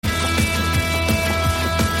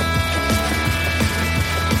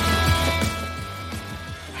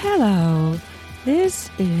This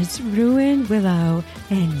is Ruin Willow,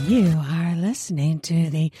 and you are listening to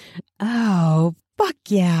the Oh, Fuck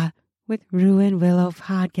Yeah with Ruin Willow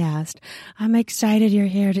podcast. I'm excited you're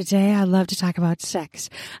here today. I love to talk about sex.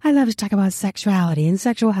 I love to talk about sexuality and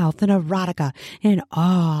sexual health and erotica and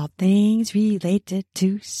all things related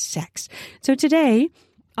to sex. So today,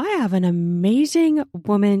 I have an amazing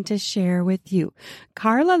woman to share with you.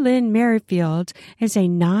 Carla Lynn Merrifield is a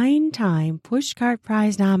 9-time Pushcart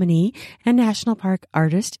Prize nominee and National Park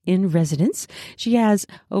Artist in Residence. She has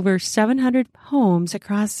over 700 poems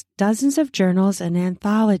across dozens of journals and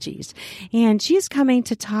anthologies. And she's coming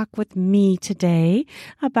to talk with me today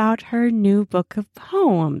about her new book of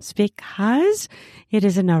poems because it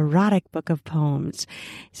is an erotic book of poems.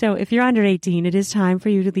 So if you're under 18, it is time for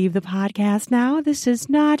you to leave the podcast now. This is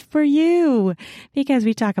not for you because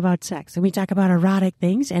we talk about sex and we talk about erotic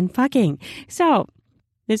things and fucking. So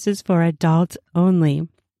this is for adults only.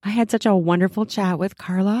 I had such a wonderful chat with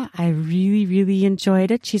Carla. I really, really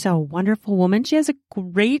enjoyed it. She's a wonderful woman. She has a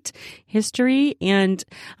great history, and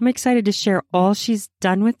I'm excited to share all she's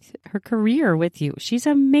done with her career with you. She's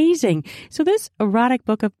amazing. So this erotic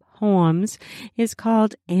book of poems is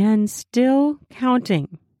called And Still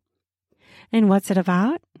Counting. And what's it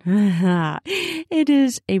about? It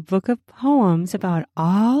is a book of poems about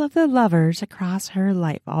all of the lovers across her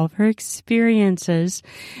life, all of her experiences,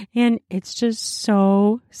 and it's just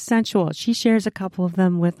so sensual. She shares a couple of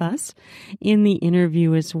them with us in the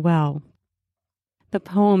interview as well. The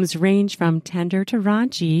poems range from tender to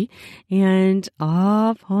raunchy and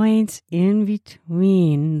all points in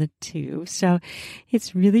between the two. So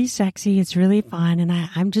it's really sexy. It's really fun. And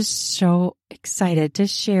I'm just so excited to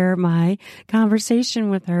share my conversation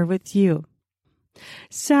with her with you.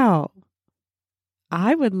 So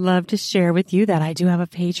I would love to share with you that I do have a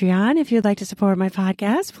Patreon. If you'd like to support my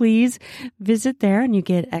podcast, please visit there and you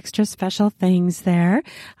get extra special things there.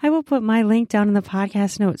 I will put my link down in the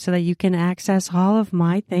podcast notes so that you can access all of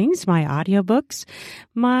my things, my audiobooks,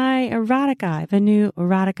 my erotica. I have a new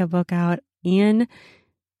erotica book out in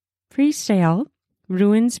pre-sale,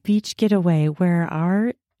 Ruin's Beach Getaway, where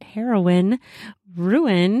our heroine,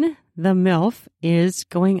 Ruin, the MILF, is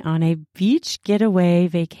going on a beach getaway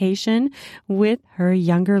vacation with her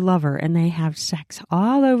younger lover, and they have sex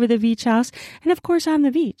all over the beach house and, of course, on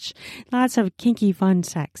the beach. Lots of kinky, fun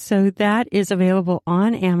sex. So that is available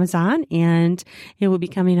on Amazon, and it will be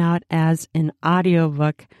coming out as an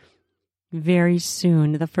audiobook very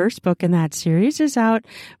soon. The first book in that series is out,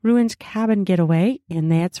 Ruin's Cabin Getaway, and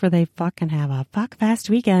that's where they fucking have a fuck fest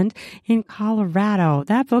weekend in Colorado.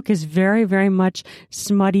 That book is very, very much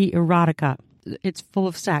smutty erotica. It's full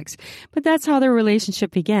of sex, but that's how their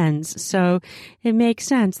relationship begins. So it makes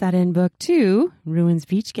sense that in book 2, Ruin's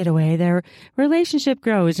Beach Getaway, their relationship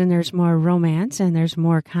grows and there's more romance and there's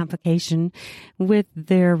more complication with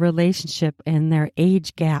their relationship and their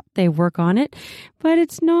age gap. They work on it, but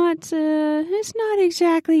it's not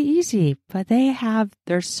exactly easy, but they have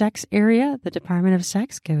their sex area. The Department of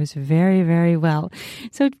Sex goes very, very well.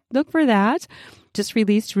 So look for that. Just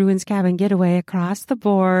released Ruin's Cabin Getaway across the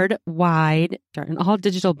board, wide, in all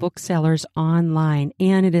digital booksellers online.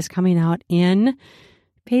 And it is coming out in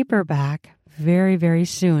paperback very, very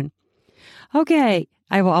soon. Okay,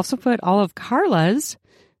 I will also put all of Carla's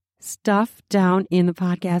stuff down in the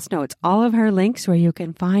podcast notes. All of her links where you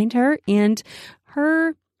can find her. And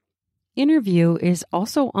her interview is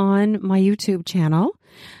also on my YouTube channel.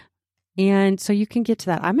 And so you can get to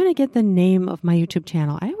that. I'm going to get the name of my YouTube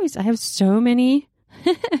channel. I have so many,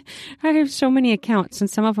 I have so many accounts and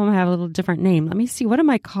some of them have a little different name. Let me see. What am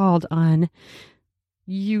I called on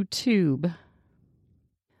YouTube?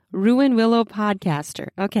 Ruin Willow Podcaster.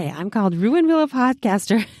 Okay, I'm called Ruin Willow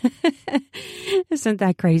Podcaster. Isn't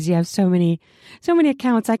that crazy? I have so many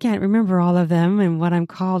accounts. I can't remember all of them and what I'm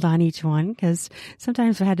called on each one because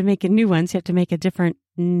sometimes I had to make a new one, so you have to make a different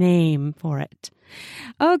name for it.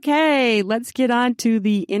 Okay, let's get on to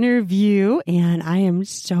the interview, and I am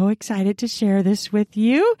so excited to share this with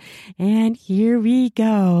you. And here we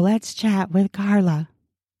go. Let's chat with Carla.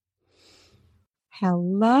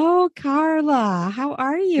 Hello, Carla. How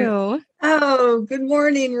are you? Oh, good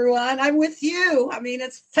morning, Ruan. I'm with you. I mean,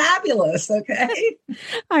 it's fabulous. Okay.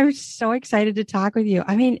 I'm so excited to talk with you.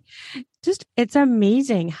 I mean, it's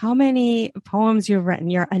amazing how many poems you've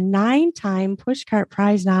written. You're a 9-time Pushcart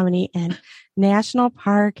Prize nominee and National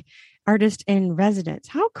Park Artist in Residence.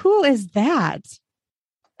 How cool is that?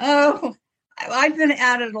 Oh, I've been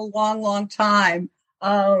at it a long, long time.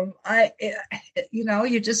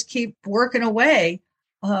 You just keep working away.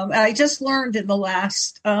 I just learned in the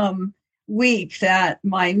last week that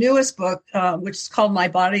my newest book, which is called My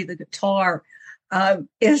Body, the Guitar,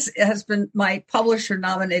 has been my publisher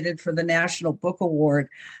nominated for the National Book Award.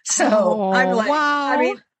 So I'm like,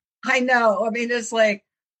 wow. I know. I mean, it's like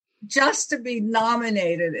just to be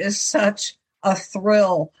nominated is such a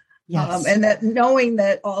thrill. Yes. And that knowing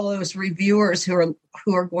that all those reviewers who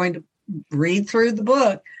are going to read through the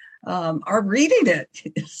book are reading it.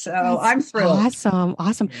 So That's I'm thrilled.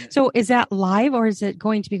 Awesome. So is that live or is it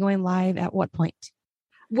going to be going live at what point?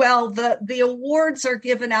 Well, the awards are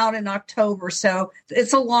given out in October, so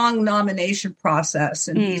it's a long nomination process,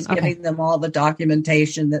 and he's getting them all the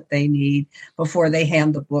documentation that they need before they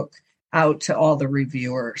hand the book out to all the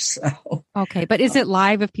reviewers. So. Okay, but is it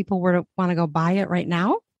live if people were to want to go buy it right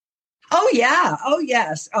now? Oh, yeah. Oh,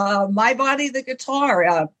 yes. My Body, the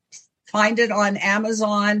Guitar. Find it on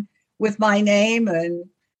Amazon with my name, and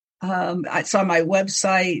it's on my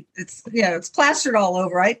website. It's plastered all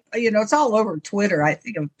over. It's all over Twitter. I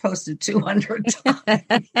think I've posted 200 times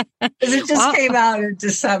because it just came out in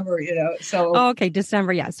December. So okay,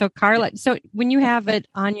 December, yeah. So Carla, so when you have it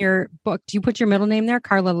on your book, do you put your middle name there,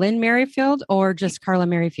 Carla Lynn Merrifield, or just Carla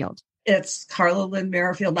Merrifield? It's Carla Lynn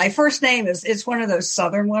Merrifield. My first name it's one of those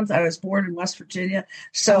Southern ones. I was born in West Virginia,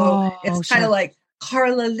 so it's kind of like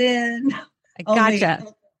Carla Lynn. I gotcha.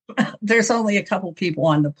 There's only a couple people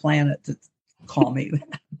on the planet that call me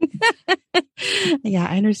that. Yeah,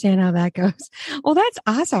 I understand how that goes. Well, that's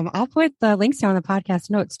awesome. I'll put the links down in the podcast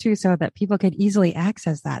notes too, so that people could easily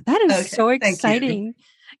access that. That is so exciting.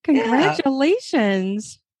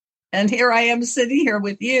 Congratulations. Yeah. And here I am sitting here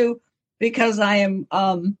with you because I am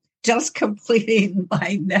just completing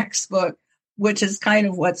my next book, which is kind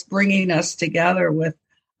of what's bringing us together with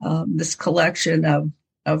this collection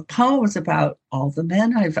of poems about all the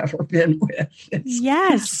men I've ever been with.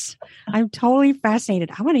 Yes, I'm totally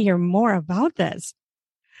fascinated. I want to hear more about this.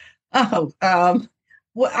 Well,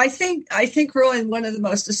 I think really one of the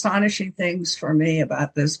most astonishing things for me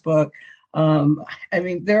about this book,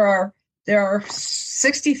 there are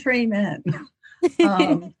 63 men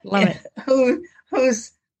Love it.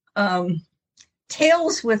 whose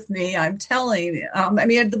tales with me I'm telling.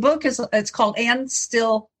 The book it's called And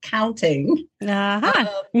Still Counting.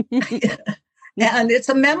 Uh-huh. And it's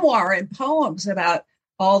a memoir and poems about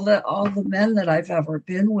all the men that I've ever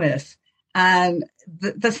been with. And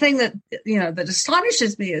the thing that that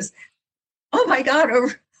astonishes me is, oh my God,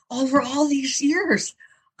 over all these years,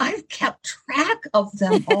 I've kept track of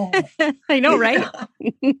them all. I know, right?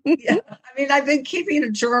 Yeah. I've been keeping a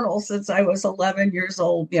journal since I was 11 years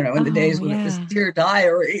old, in the days when it was Dear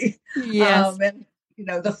Diary. Yes. And,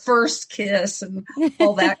 the first kiss and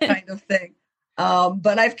all that kind of thing.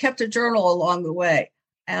 But I've kept a journal along the way,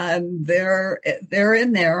 and they're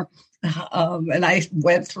in there. And I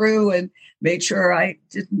went through and made sure I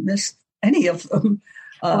didn't miss any of them.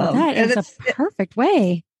 That is a perfect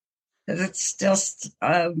way. It's just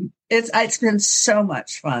it's been so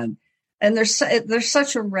much fun, and there's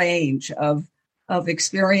such a range of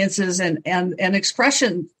experiences and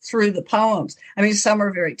expression through the poems. Some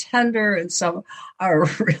are very tender and some are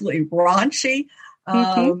really raunchy,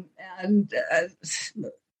 and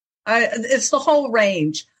it's the whole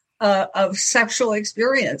range of sexual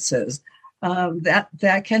experiences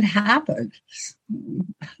that can happen.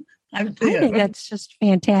 I think that's just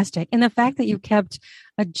fantastic. And the fact that you kept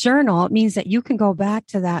a journal means that you can go back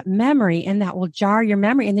to that memory and that will jar your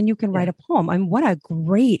memory, and then you can write a poem. What a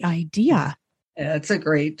great idea. Yeah, it's a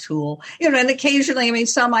great tool. And occasionally,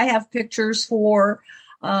 some I have pictures for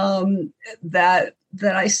that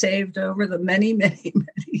I saved over the many, many,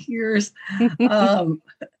 many years. And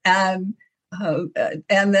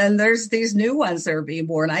then there's these new ones that are being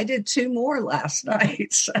born. I did 2 more last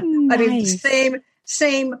night. Nice.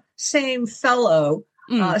 Same fellow,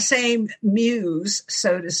 same muse,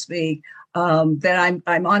 so to speak, that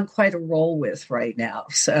I'm on quite a roll with right now.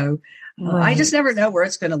 So I just never know where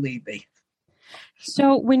it's going to lead me.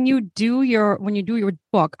 So when you do your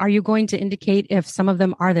book, are you going to indicate if some of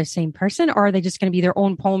them are the same person, or are they just going to be their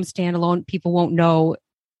own poem standalone? People won't know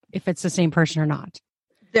if it's the same person or not.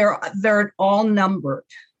 They're all numbered.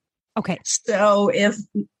 Okay. So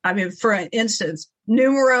for instance,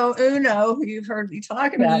 numero uno, who you've heard me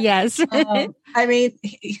talk about. Yes.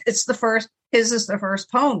 It's the first. His is the first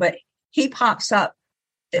poem, but he pops up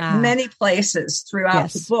in many places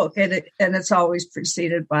throughout the book, and it's always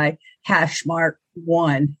preceded by #1.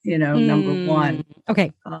 Number 1.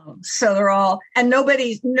 Okay. So they're all, and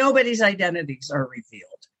nobody's identities are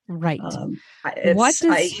revealed. Right.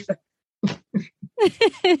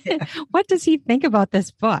 What does he think about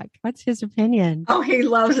this book? What's his opinion? Oh, he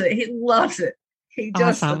loves it. He loves it. He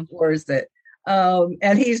just adores it.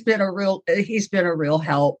 And he's been a real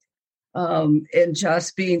help. in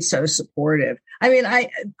just being so supportive. I mean, I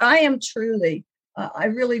am truly, I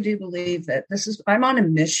really do believe that I'm on a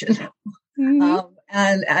mission. Mm-hmm.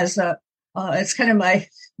 And as it's kind of my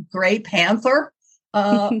Gray Panther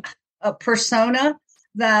a persona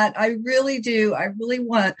that I really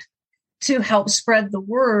want to help spread the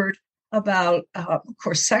word about, of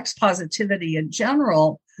course, sex positivity in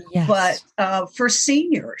general, Yes. but for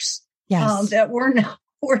seniors, Yes. that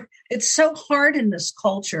it's so hard in this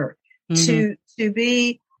culture Mm-hmm. to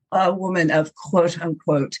be a woman of quote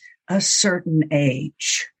unquote a certain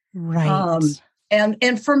age, Right.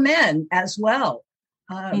 And for men as well,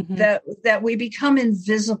 Mm-hmm. that we become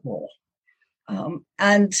invisible.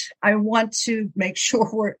 And I want to make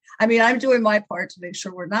sure I'm doing my part to make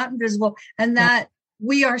sure we're not invisible and that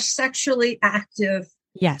we are sexually active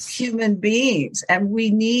Yes. human beings. And we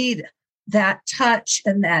need that touch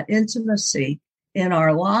and that intimacy in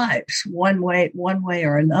our lives one way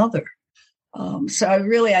or another. So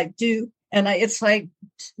I do. And it's like,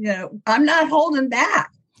 I'm not holding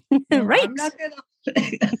back. Right.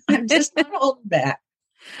 I'm just not holding back.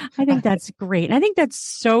 I think that's great. And I think that's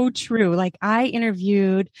so true. Like I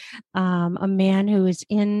interviewed a man who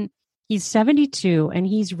he's 72 and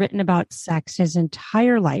he's written about sex his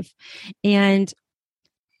entire life. And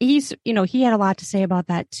he had a lot to say about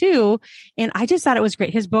that too. And I just thought it was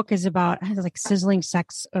great. His book is about like sizzling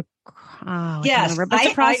sex. Yes.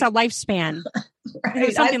 Across a lifespan.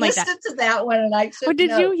 Right. Something I like that. listened to that one and I took Oh, did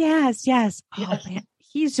notes. you? Yes. Yes. Oh man,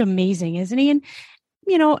 he's amazing, isn't he? And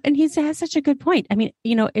and he has such a good point. I mean,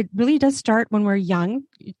 it really does start when we're young.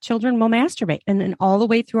 Children will masturbate and then all the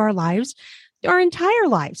way through our lives, our entire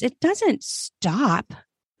lives. It doesn't stop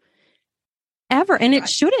ever. And it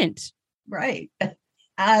shouldn't. Right.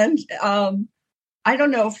 And I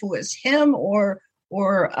don't know if it was him or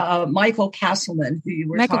Michael Castleman, who you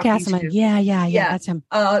were Michael talking Castleman. to. Yeah, that's him.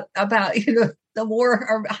 About, the more,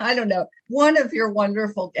 or I don't know, one of your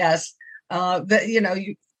wonderful guests,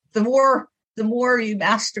 the more you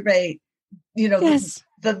masturbate, Yes.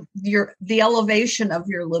 the elevation of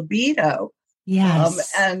your libido.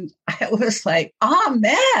 Yes. And I was like,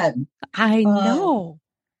 man. I know.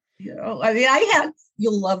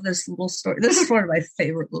 You'll love this little story. This is one of my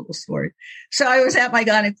favorite little stories. So I was at my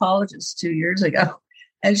gynecologist 2 years ago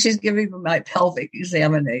and she's giving me my pelvic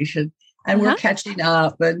examination and we're catching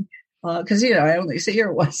up. And, cause I only see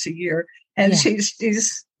her once a year and she's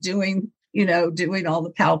doing all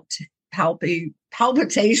the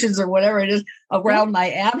palpitations or whatever it is around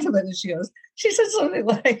my abdomen. And she said something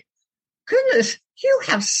like, goodness, you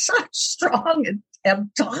have such strong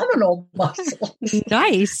abdominal muscles.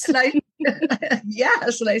 Nice. And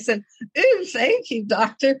yes. And I said, ooh, thank you,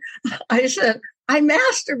 doctor. I said, I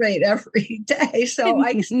masturbate every day. So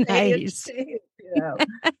I nice. Shape,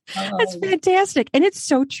 That's fantastic. And it's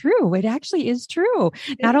so true. It actually is true.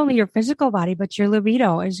 Not only your physical body, but your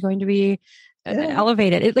libido is going to be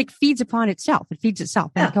elevated. It like feeds upon itself. It feeds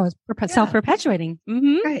itself and it goes self-perpetuating.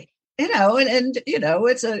 Mm-hmm. Right. And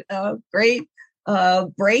it's a great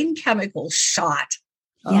brain chemical shot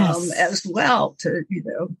as well to,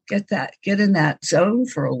 get in that zone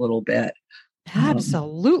for a little bit.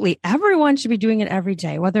 Absolutely. Everyone should be doing it every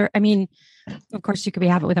day. Of course you could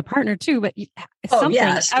have it with a partner too, but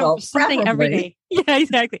something every day. Yeah,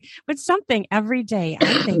 exactly. But something every day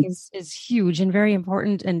I think is huge and very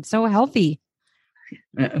important and so healthy.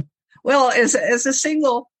 Well, as a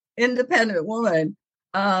single independent woman,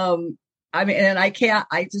 and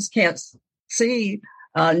I just can't see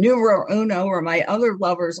numero uno or my other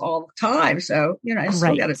lovers all the time. So, I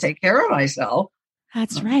still got to take care of myself.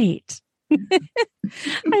 That's right.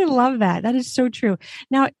 I love that. That is so true.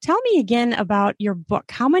 Now, tell me again about your book.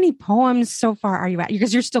 How many poems so far are you at?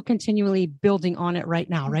 Because you're still continually building on it right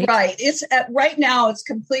now, right? Right. Right now it's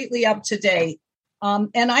completely up to date.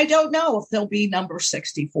 And I don't know if there'll be number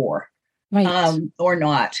 64 or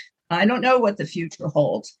not. I don't know what the future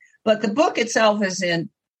holds, but the book itself is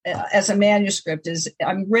as a manuscript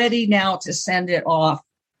I'm ready now to send it off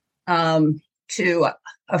to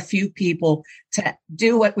a few people to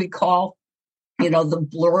do what we call, the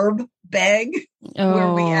blurb bag,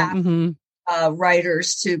 where we ask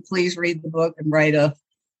writers to please read the book and write a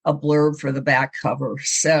blurb for the back cover.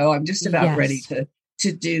 So I'm just about ready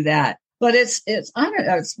to do that. But it's I don't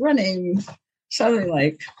know, it's running something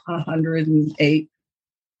like 108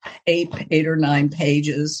 8 or 9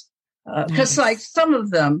 pages. Because like some of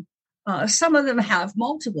them have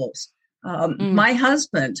multiples. My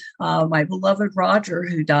husband, my beloved Roger,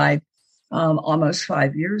 who died almost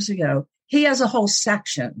 5 years ago, he has a whole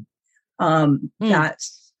section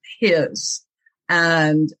that's his,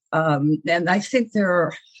 and I think there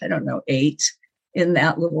are 8 in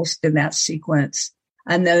that sequence.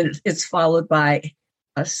 And then it's followed by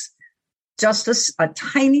just a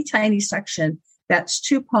tiny, tiny section. That's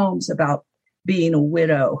 2 poems about being a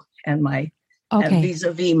widow and and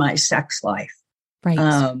vis-a-vis my sex life. Right.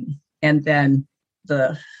 And then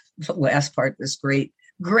the last part, this great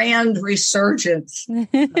grand resurgence in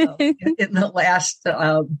the last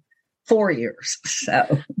 4 years.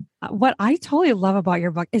 So what I totally love about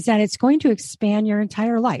your book is that it's going to expand your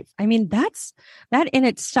entire life. I mean, that in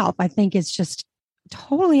itself, I think is just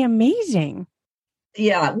totally amazing.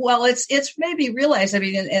 Yeah. Well, it's made me realize, I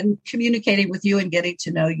mean, and communicating with you and getting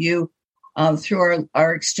to know you through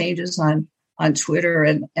our exchanges on Twitter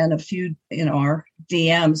and a few, our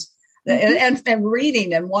DMs and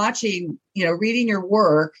reading and watching, reading your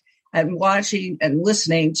work and watching and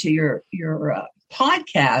listening to your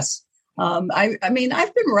podcasts. I mean,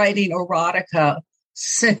 I've been writing erotica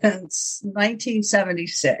since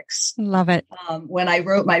 1976. Love it. When I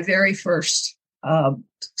wrote my very first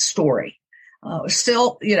story.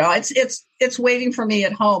 Still, it's waiting for me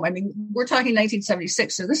at home. I mean, we're talking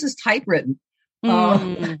 1976, so this is typewritten. Wow.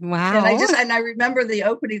 And I remember the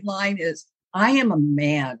opening line is, "I am a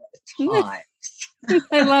man at times."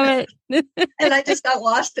 I love it. And I just got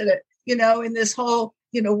lost in it, in this whole,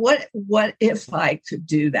 what if I could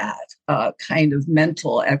do that kind of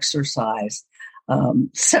mental exercise.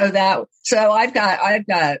 So I've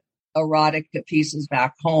got erotica pieces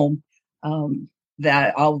back home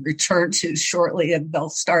that I'll return to shortly, and they'll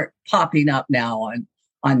start popping up now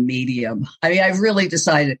on Medium. I mean, I've really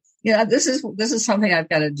decided, this is something I've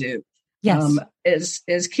got to do. Yes.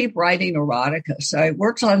 Is keep writing erotica. So I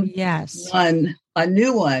worked on a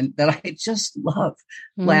new one that I just loved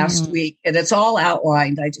last week, and it's all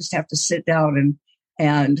outlined. I just have to sit down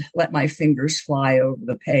and let my fingers fly over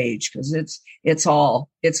the page because it's all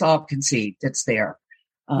conceived. It's there.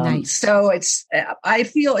 Nice. So I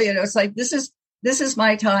feel, it's like, this is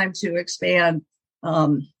my time to expand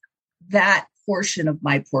that portion of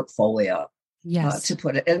my portfolio. Yes. To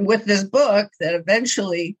put it. And with this book that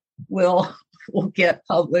eventually will get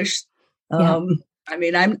published. I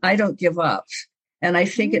mean, I don't give up. And I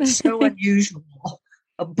think it's so unusual,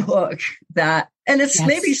 a book that, and it's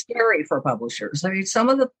maybe scary for publishers. I mean, some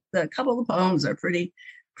of the couple of poems are pretty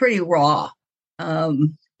raw.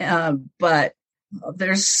 But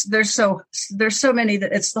there's so many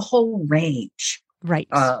that it's the whole range, right,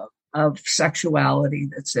 of sexuality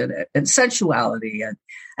that's in it, and sensuality,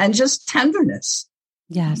 and just tenderness.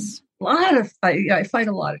 Yes, I find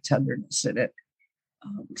a lot of tenderness in it.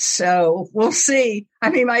 So we'll see. I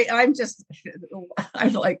mean, I'm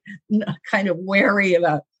like kind of wary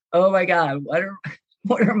about, oh my God, what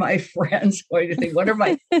are my friends going to think? What are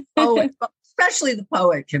my poets, especially the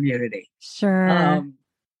poet community? Sure.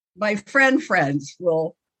 My friends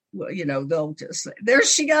will, they'll just say, there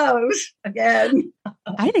she goes again.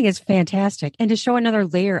 I think it's fantastic. And to show another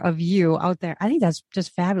layer of you out there, I think that's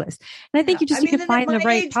just fabulous. And I think you need to find the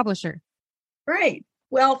right publisher. Right.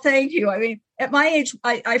 Well, thank you. I mean, at my age,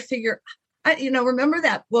 I figure, remember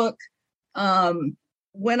that book,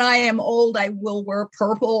 When I Am Old, I Will Wear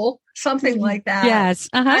Purple, something like that. Yes.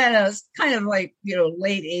 Uh-huh. And it's kind of like,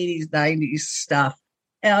 late 80s, 90s stuff.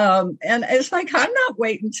 And it's like, I'm not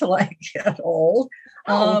waiting until I get old.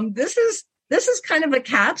 Oh. This is kind of a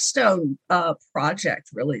capstone project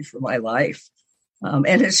really for my life. And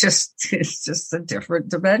it's just a different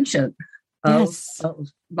dimension of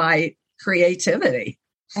my creativity.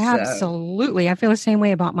 Absolutely. I feel the same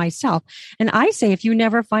way about myself. And I say, if you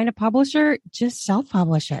never find a publisher, just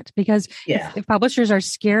self-publish it, because if publishers are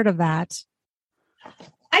scared of that.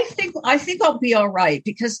 I think I'll be all right,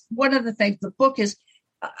 because one of the things, the book is,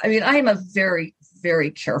 I mean, I am a very,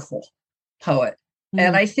 very careful poet.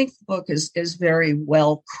 And I think the book is very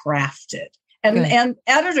well crafted. And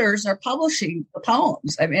editors are publishing the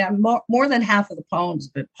poems. I mean, more than half of the poems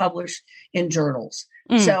have been published in journals.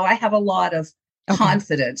 So I have a lot of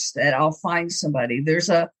confidence that I'll find somebody. There's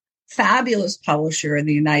a fabulous publisher in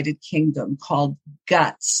the United Kingdom called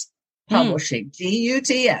Guts Publishing,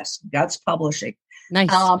 Guts, Guts Publishing. Nice.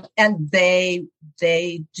 And they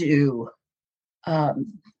do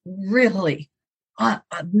really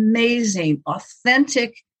amazing,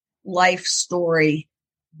 authentic life story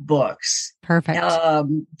books. Perfect.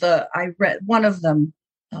 I read one of them,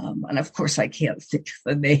 and of course I can't think of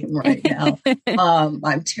the name right now.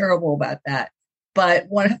 I'm terrible about that. But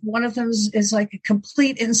one of them is like a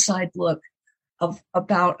complete inside look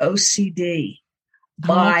about OCD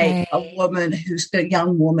by a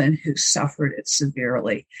young woman who suffered it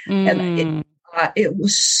severely, and it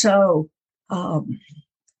was so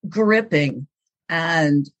gripping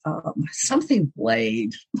and something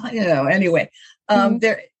blade, anyway,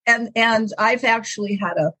 there, and I've actually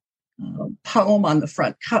had a poem on the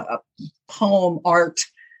front, poem art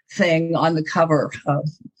thing on the cover of,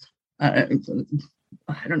 I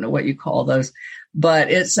don't know what you call those,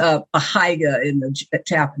 but it's a haiga in the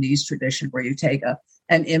Japanese tradition where you take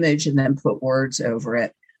an image and then put words over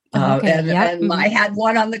it. And I had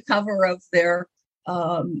one on the cover of their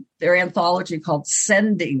anthology called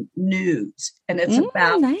Sending Nudes. And it's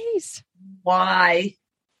about why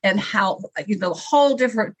and how, the whole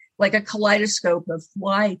different, like a kaleidoscope of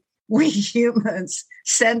why we humans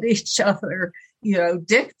send each other,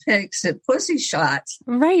 dick pics and pussy shots.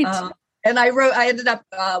 Right. And I ended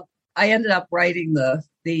up writing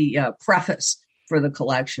the preface for the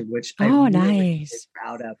collection, which I'm really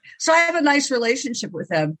proud of. So I have a nice relationship with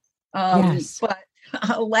them. But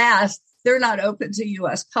alas, they're not open to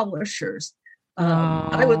U.S. publishers.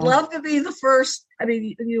 I would love to be the first,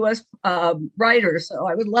 U.S. writer. So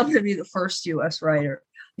I would love to be the first U.S. writer.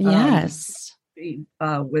 Yes.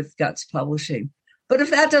 With Guts Publishing. But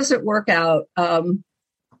if that doesn't work out, I'm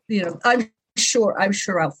sure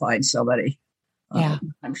I'll find somebody.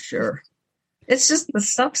 I'm sure. It's just the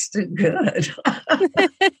stuff's too good.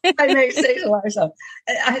 I may say to myself,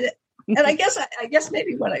 and I guess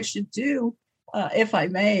maybe what I should do, if I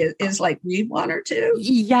may, is like read one or two.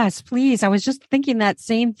 Yes, please. I was just thinking that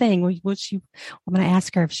same thing. I'm going to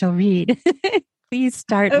ask her if she'll read. Please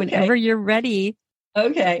start whenever you're ready.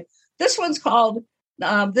 Okay. This one's called,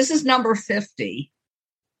 this is number 50,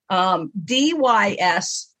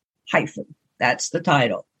 DYS hyphen. That's the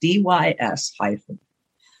title, DYS hyphen.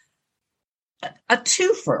 A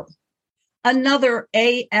twofer, another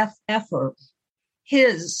AFFer,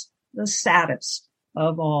 his the saddest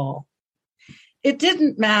of all. It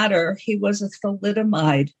didn't matter. He was a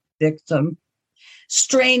thalidomide victim.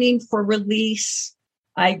 Straining for release,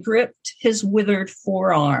 I gripped his withered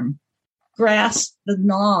forearm, grasped the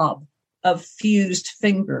knob of fused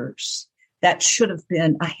fingers that should have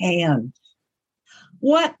been a hand.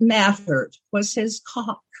 What mattered was his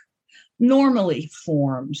cock, normally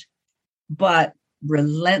formed, but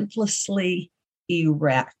relentlessly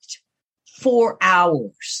erect. 4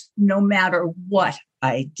 hours, no matter what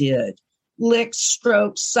I did. Licked,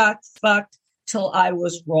 stroked, sucked, fucked, till I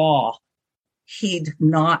was raw. He'd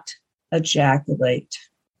not ejaculate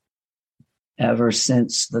ever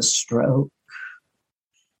since the stroke.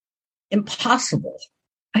 Impossible.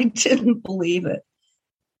 I didn't believe it.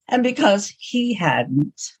 And because he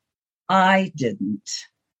hadn't, I didn't.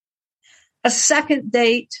 A second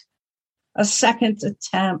date, a second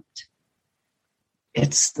attempt.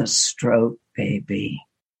 It's the stroke, baby.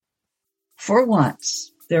 For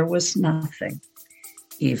once, there was nothing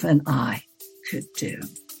even I could do.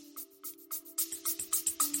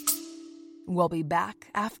 We'll be back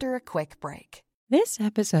after a quick break. This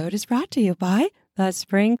episode is brought to you by the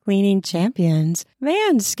Spring Cleaning Champions,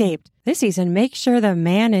 Manscaped. This season, make sure the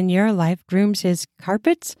man in your life grooms his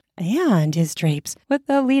carpets and his drapes with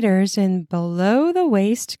the leaders in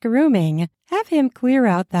below-the-waist grooming. Have him clear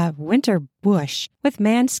out that winter bush with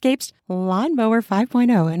Manscaped's Lawnmower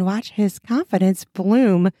 5.0 and watch his confidence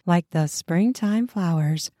bloom like the springtime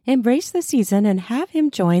flowers. Embrace the season and have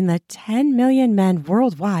him join the 10 million men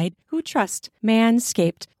worldwide who trust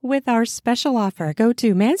Manscaped with our special offer. Go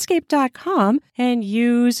to manscaped.com and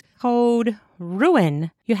use code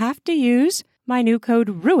RUIN. You have to use my new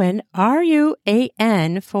code RUIN,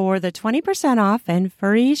 RUAN, for the 20% off and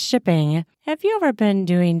free shipping. Have you ever been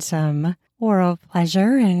doing some oral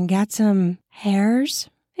pleasure and got some hairs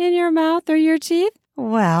in your mouth or your teeth?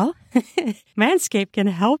 Well, Manscaped can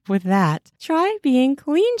help with that. Try being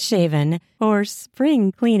clean-shaven for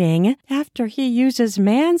spring cleaning. After he uses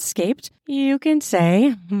Manscaped, you can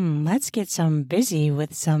say, let's get some busy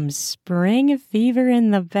with some spring fever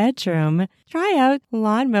in the bedroom. Try out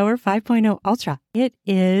Lawnmower 5.0 Ultra. It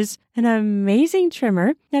is an amazing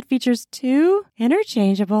trimmer that features 2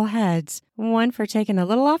 interchangeable heads, one for taking a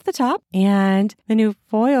little off the top and the new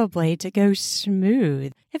foil blade to go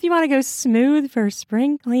smooth. If you want to go smooth for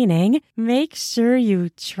spring cleaning, make sure you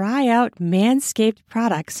try out Manscaped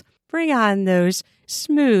products. Bring on those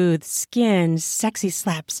smooth skin, sexy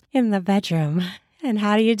slaps in the bedroom. And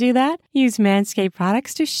how do you do that? Use Manscaped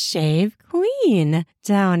products to shave clean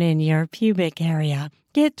down in your pubic area.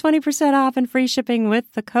 Get 20% off and free shipping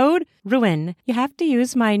with the code RUIN. You have to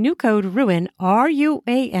use my new code RUIN,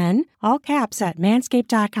 RUAN, all caps at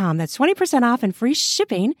manscaped.com. That's 20% off and free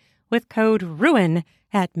shipping with code RUIN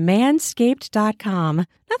at manscaped.com.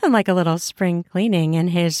 Nothing like a little spring cleaning in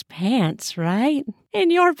his pants, right?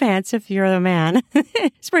 In your pants if you're the man.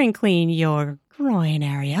 Spring clean your groin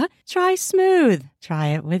area, try Smooth. Try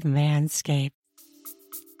it with Manscaped.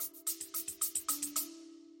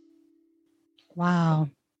 Wow.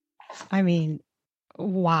 I mean,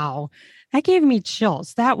 wow. That gave me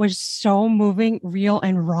chills. That was so moving, real,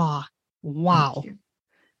 and raw. Wow. Thank you.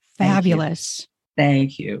 Fabulous.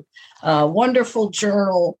 Thank you. Wonderful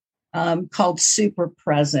journal called Super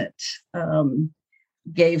Present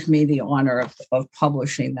gave me the honor of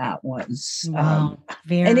publishing that one. Wow.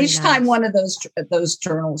 Very and each time nice. one of those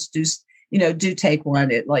journals do take one,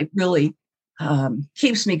 it like really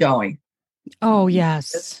keeps me going. Oh,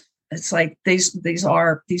 yes. It's like these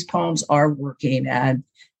poems are working, and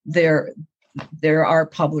there are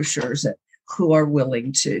publishers who are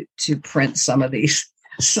willing to print some of these.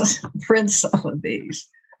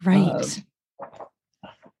 Right.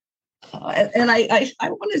 And I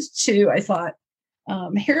wanted to. I thought,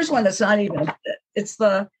 here's one that's not even. It's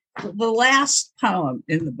the last poem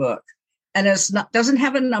in the book, and doesn't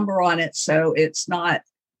have a number on it, so it's not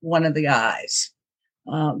one of the guys.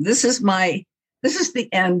 This is the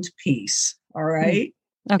end piece. All right.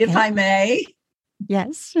 Okay. If I may.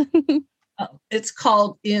 Yes. It's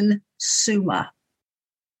called In Summa.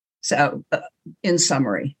 So, in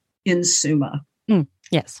summary, In Summa.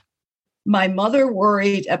 Yes. My mother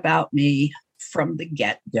worried about me from the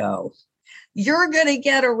get-go. You're going to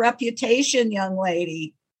get a reputation, young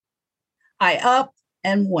lady. I up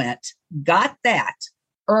and went, got that,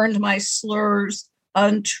 earned my slurs,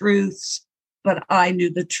 untruths, but I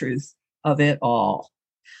knew the truth of it all.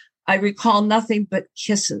 I recall nothing but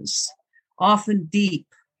kisses, often deep,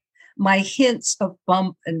 my hints of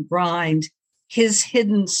bump and grind, his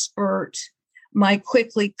hidden spurt, my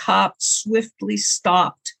quickly copped, swiftly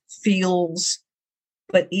stopped feels,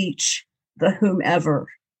 but each, the whomever,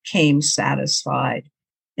 came satisfied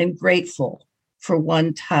and grateful for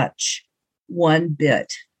one touch, one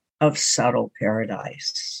bit of subtle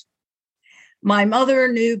paradise. My mother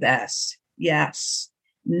knew best, yes,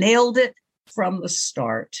 nailed it from the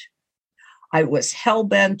start. I was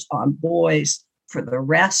hell-bent on boys for the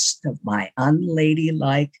rest of my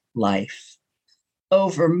unladylike life.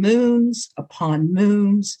 Over moons upon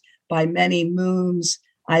moons, by many moons,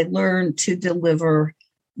 I learned to deliver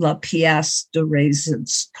la pièce de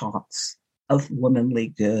résistance of womanly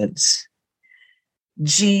goods.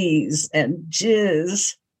 Geez and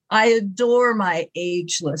jizz, I adore my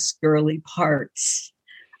ageless girly parts.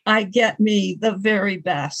 I get me the very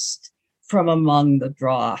best from among the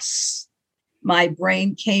dross. My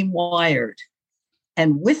brain came wired,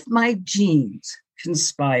 and with my genes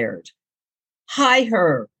conspired. Hi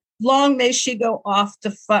her, long may she go off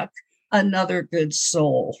to fuck another good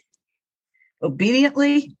soul.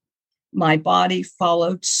 Obediently, my body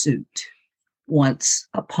followed suit, once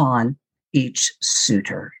upon each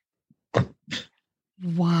suitor.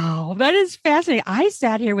 Wow, that is fascinating. I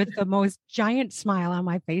sat here with the most giant smile on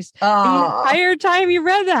my face the entire time you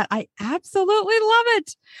read that. I absolutely love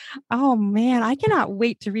it. Oh man, I cannot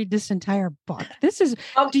wait to read this entire book. This is.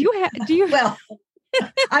 Do you? Well,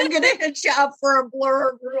 I'm going to hit you up for a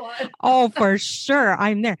blurb. Oh, for sure,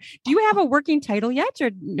 I'm there. Do you have a working title yet, or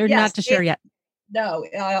yes, not to share yet? No,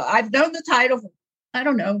 I've known the title. I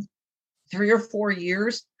don't know, 3 or 4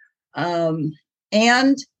 years,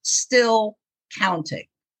 and still counting.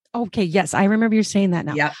 Okay. Yes. I remember you saying that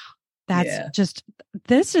now. Yep. That's just,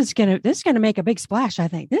 this is going to make a big splash. I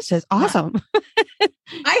think this is awesome.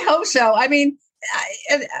 I hope so. I mean,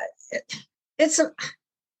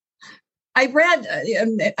 I read,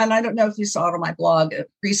 and I don't know if you saw it on my blog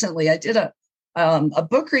recently, I did a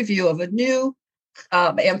book review of a new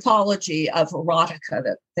anthology of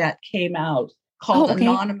erotica that came out called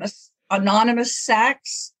Anonymous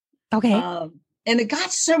Sex. Okay. And it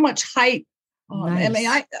got so much hype. Nice. I mean,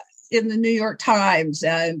 in the New York Times,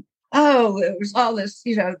 and it was all this,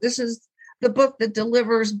 this is the book that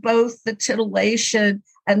delivers both the titillation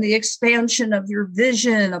and the expansion of your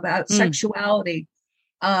vision about sexuality.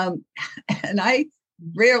 And I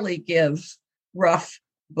rarely give rough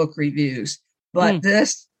book reviews, but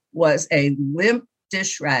this was a limp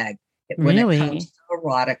dish rag when it comes to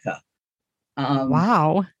erotica.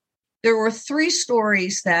 Wow. There were 3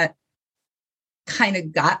 stories that kind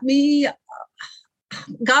of got my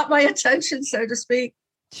attention, so to speak.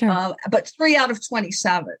 Sure. But 3 out of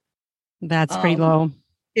 27. That's pretty low.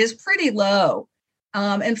 Is pretty low.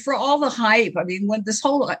 And for all the hype, I mean, when this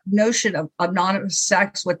whole notion of anonymous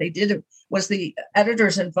sex, what they did was the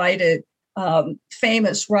editors invited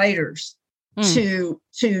famous writers to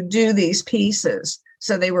do these pieces.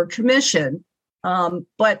 So they were commissioned,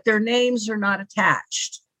 but their names are not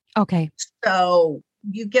attached. Okay. So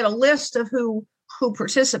you get a list of who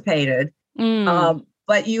participated, but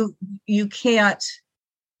but you can't.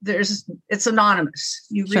 It's anonymous.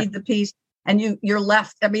 You read the piece, and you're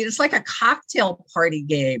left. I mean, it's like a cocktail party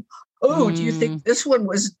game. Oh, do you think this one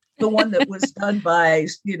was the one that was done by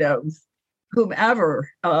whomever?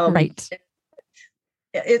 Right.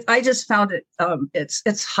 I just found it.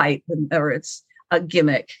 It's hype, or it's a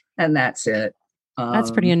gimmick, and that's it.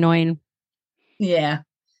 That's pretty annoying. Yeah.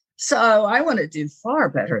 So I want to do far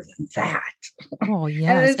better than that. Oh, yes.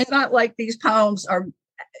 And it's not like these poems are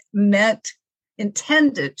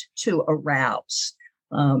intended to arouse.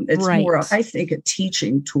 It's more, I think, a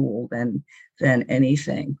teaching tool than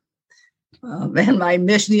anything. And my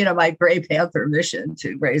mission, my Gray Panther mission,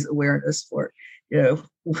 to raise awareness for,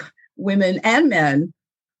 women and men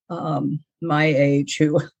my age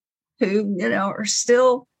who are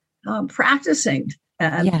still practicing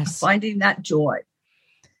and finding that joy.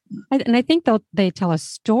 And I think they tell a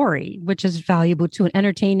story, which is valuable too, and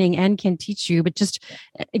entertaining, and can teach you, but just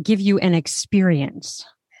give you an experience.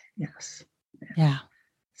 Yes. Yeah.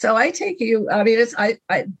 So I take you. I mean, it's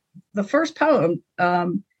the first poem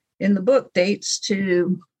in the book dates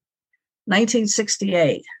to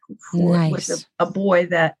 1968 with a boy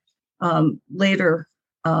that later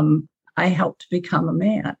I helped become a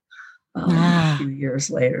man a few years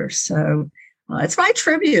later. So. It's my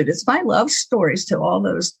tribute. It's my love stories to all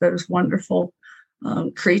those wonderful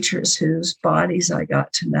creatures whose bodies I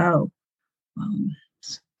got to know, and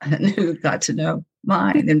who got to know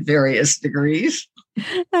mine in various degrees.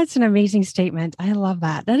 That's an amazing statement. I love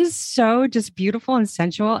that. That is so just beautiful and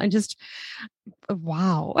sensual, and just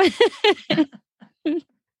wow.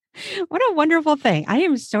 What a wonderful thing. I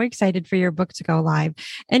am so excited for your book to go live.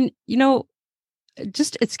 And,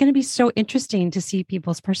 it's going to be so interesting to see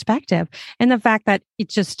people's perspective, and the fact that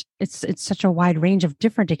it's such a wide range of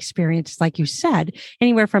different experiences, like you said,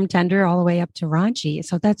 anywhere from tender all the way up to raunchy.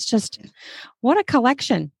 So that's just, what a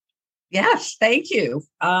collection. Yes. Thank you.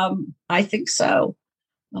 I think so.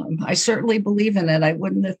 I certainly believe in it. I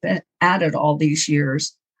wouldn't have been at it all these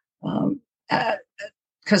years.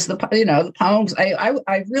 Because the poems,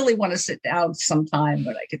 I really want to sit down sometime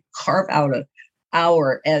when I could carve out an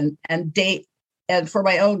hour and date, and for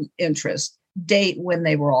my own interest, date when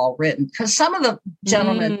they were all written. Because some of the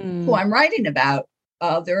gentlemen who I'm writing about,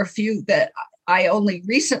 there are a few that I only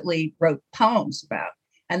recently wrote poems about.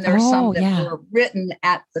 And there are some that were written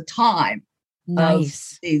at the time of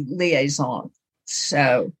the liaison.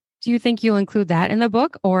 So, do you think you'll include that in the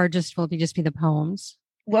book, or will it just be the poems?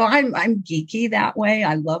 Well, I'm geeky that way.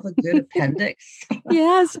 I love a good appendix.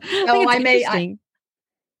 Yes. So I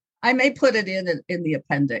may put it in the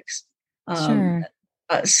appendix. Sure.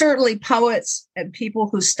 Certainly poets and people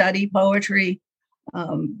who study poetry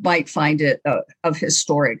might find it of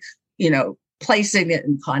historic, placing it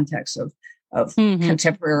in context of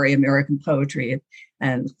contemporary American poetry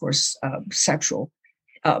and of course, sexual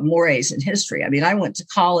mores in history. I mean, I went to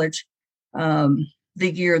college the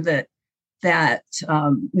year that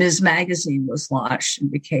Ms. Magazine was launched and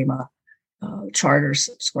became a charter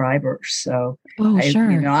subscriber. So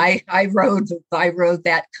I rode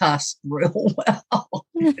that cusp real well.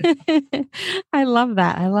 I love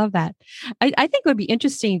that. I think it would be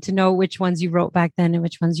interesting to know which ones you wrote back then and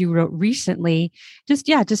which ones you wrote recently. Just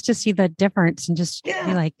to see the difference, and just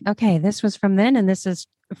be like, okay, this was from then and this is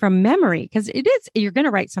from memory. Because you're going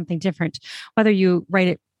to write something different, whether you write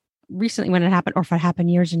it recently when it happened or if it happened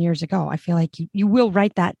years and years ago. I feel like you will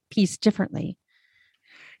write that piece differently.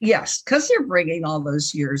 Yes, because you're bringing all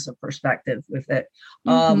those years of perspective with it.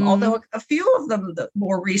 Although a few of them, the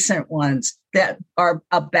more recent ones that are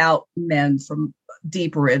about men from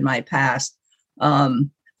deeper in my past, I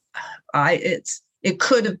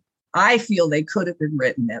feel they could have been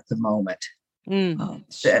written at the moment.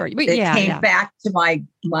 Sure. It came back to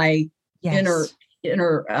my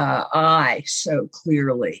inner eye so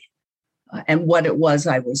clearly, and what it was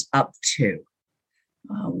I was up to.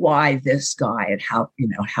 Why this guy and how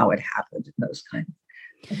it happened and those kind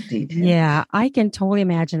of details. Yeah, I can totally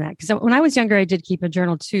imagine that. Because when I was younger, I did keep a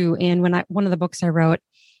journal too. And one of the books I wrote,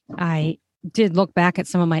 I did look back at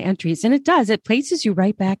some of my entries, and it places you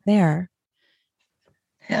right back there.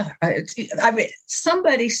 Yeah. I mean,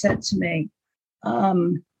 somebody said to me,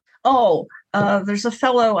 there's a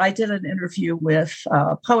fellow I did an interview with,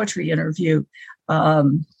 poetry interview.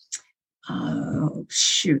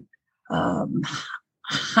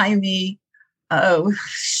 Jaime, I'm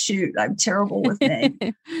terrible with names.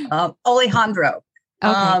 Alejandro.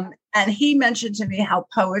 Okay. And he mentioned to me how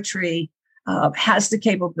poetry has the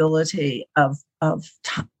capability of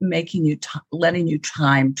letting you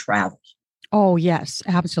time travel. Oh, yes,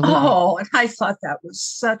 absolutely. Oh, and I thought that was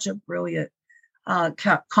such a brilliant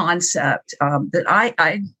concept that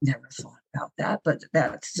I never thought about that, but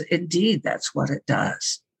that's what it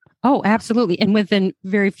does. Oh, absolutely. And within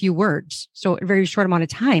very few words. So a very short amount of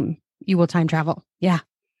time, you will time travel. Yeah.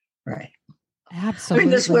 Right. Absolutely. I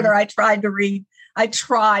mean, this winter I tried to read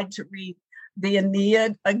the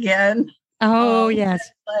Aeneid again. Oh, yes.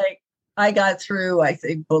 Like I got through, I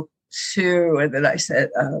think, book 2, and then I said,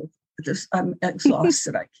 I'm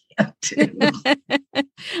exhausted. I can't do.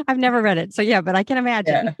 I've never read it. So yeah, but I can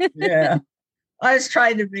imagine. Yeah. I was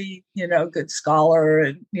trying to be, a good scholar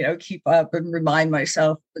and, keep up and remind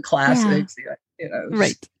myself the classics,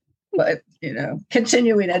 Right. But,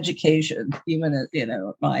 continuing education, even at,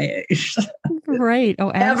 my age. Right.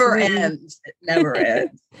 Oh, absolutely. It never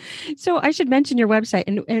ends. So I should mention your website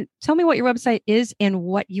and tell me what your website is and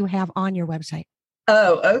what you have on your website.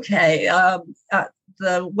 Oh, okay.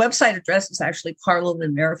 The website address is actually Carlin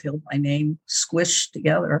and Merrifield, my name squished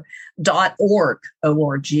together, .org,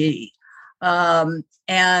 O-R-G.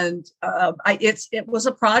 It was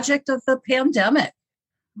a project of the pandemic.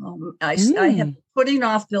 I have been putting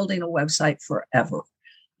off building a website forever.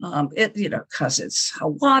 Because it's a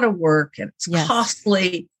lot of work and it's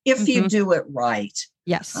costly if you do it right.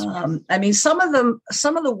 Yes. I mean, some of the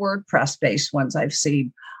WordPress based ones I've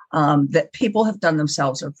seen that people have done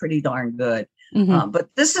themselves are pretty darn good. But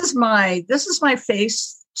this is my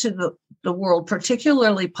face to the world,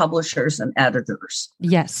 particularly publishers and editors.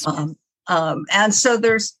 Yes. And so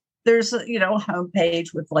there's a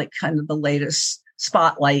homepage with like kind of the latest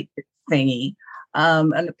spotlight thingy,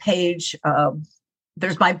 and a page.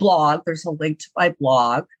 There's my blog. There's a link to my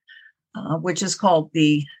blog, which is called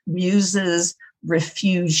the Muses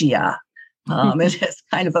Refugia. It is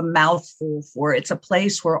kind of a mouthful for it's a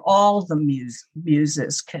place where all the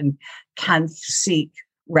muses can seek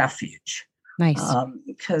refuge. Nice.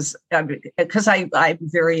 Because I'm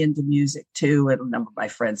very into music too, and a number of my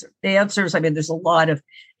friends are dancers. I mean, there's a lot of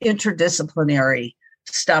interdisciplinary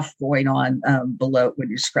stuff going on below when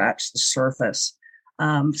you scratch the surface.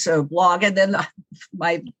 So blog, and then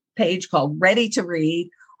my page called Ready to Read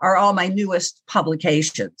are all my newest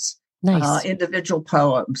publications. Nice. Individual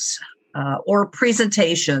poems or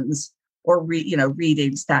presentations or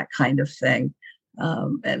readings, that kind of thing.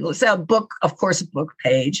 And let's say a book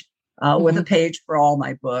page with a page for all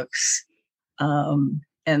my books, and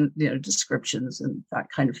descriptions and that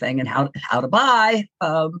kind of thing, and how to buy.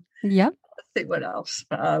 Yep. Let's see what else.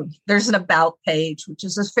 There's an about page, which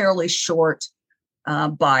is a fairly short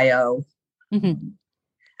bio.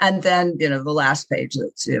 And then the last page,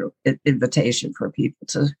 that's invitation for people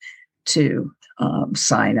to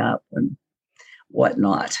sign up and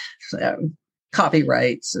whatnot. So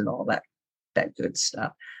copyrights and all that good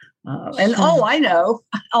stuff. And I know.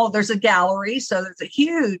 There's a gallery, so there's a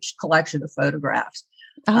huge collection of photographs.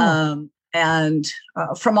 And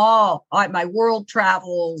from all my world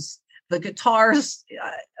travels, the guitars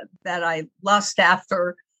that I lust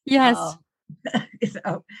after. Yes.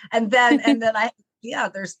 And then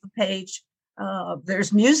there's the page.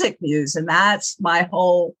 There's Music Muse, and that's my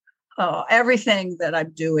whole everything that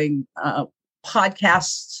I'm doing.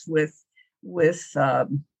 Podcasts with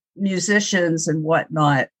musicians and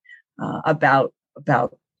whatnot about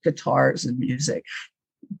guitars and music.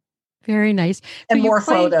 Very nice. And so more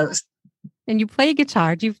photos. And you play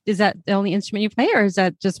guitar. Is that the only instrument you play, or is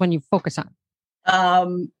that just one you focus on?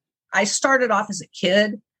 I started off as a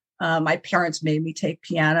kid. My parents made me take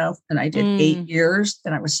piano, and I did 8 years,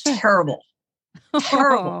 and I was terrible.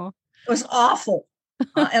 Terrible. It was awful.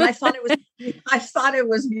 And I thought it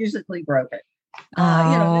was musically broken.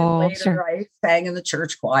 Then later I sang in the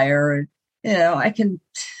church choir, and I can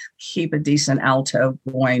keep a decent alto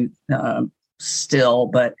going still,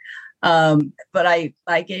 but I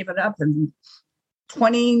gave it up in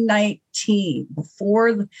 2019,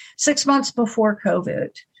 6 months before COVID.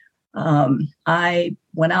 I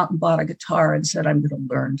went out and bought a guitar and said, I'm going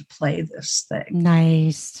to learn to play this thing.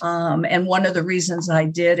 Nice. And one of the reasons I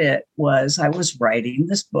did it was I was writing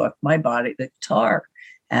this book, My Body, the Guitar.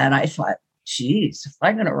 And I thought, geez, if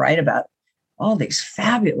I'm going to write about all these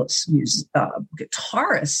fabulous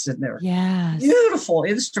guitarists and their beautiful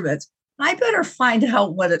instruments, I better find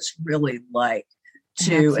out what it's really like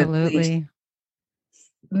to at least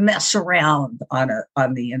mess around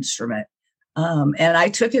on the instrument. And I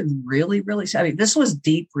took it really, really savvy. This was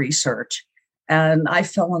deep research, and I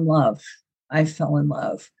fell in love. I have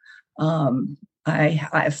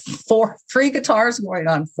 3 guitars going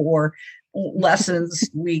on 4 lessons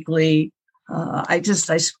weekly. I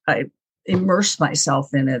immerse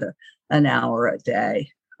myself in it an hour a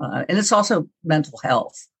day. And it's also mental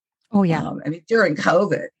health. Oh yeah. During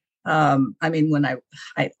COVID, when I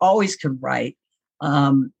always can write,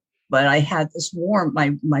 But I had this warm,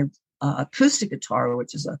 my acoustic guitar,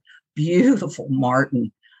 which is a beautiful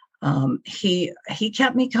Martin. He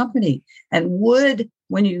kept me company, and wood,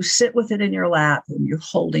 when you sit with it in your lap and you're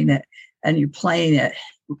holding it and you're playing it,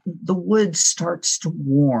 the wood starts to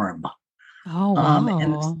warm. Oh, wow.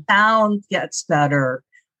 And the sound gets better.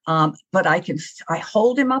 But I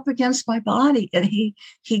hold him up against my body, and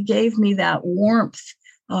he gave me that warmth.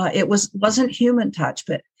 It wasn't human touch,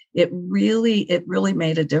 but it really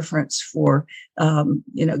made a difference for,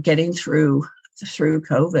 getting through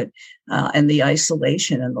COVID, and the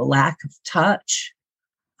isolation and the lack of touch.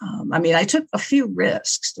 I took a few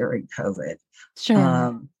risks during COVID.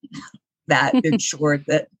 Sure. That ensured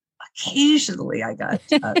that occasionally I got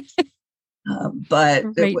touched. But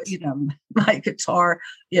Right. My guitar,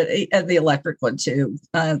 and the electric one too,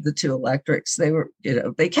 the two electrics,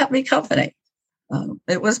 they kept me company.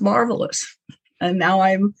 It was marvelous. And now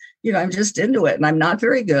I'm just into it, and I'm not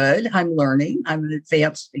very good. I'm learning. I'm an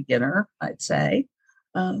advanced beginner, I'd say.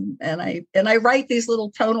 And I write these little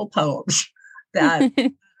tonal poems that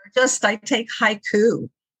I take haiku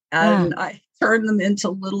and I turn them into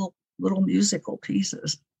little musical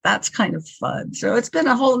pieces. That's kind of fun. So it's been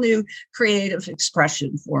a whole new creative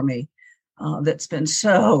expression for me, that's been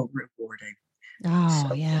so rewarding.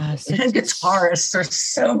 Oh, yeah. And guitarists are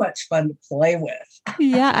so much fun to play with.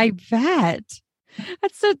 Yeah, I bet.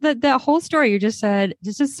 That's the whole story you just said.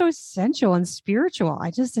 It's just so sensual and spiritual.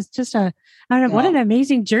 What an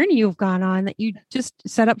amazing journey you've gone on that you just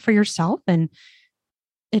set up for yourself, and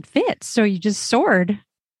it fits. So you just soared.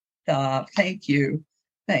 Thank you.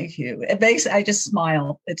 I just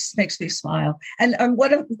smile. It just makes me smile. And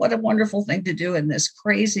what a wonderful thing to do in this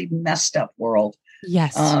crazy, messed up world.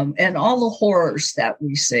 Yes. And all the horrors that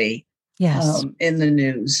we see. Yes. In the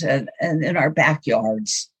news and in our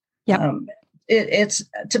backyards. Yep. It's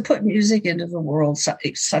to put music into the world,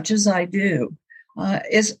 such as I do,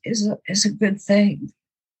 is a good thing.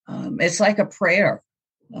 It's like a prayer.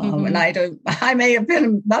 And I may have been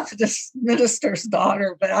a Methodist minister's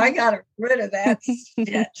daughter, but I got rid of that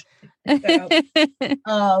shit.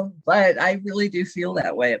 But I really do feel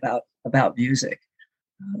that way about music,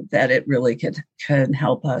 that it really can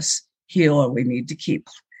help us heal, and we need to keep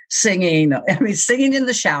singing. Singing in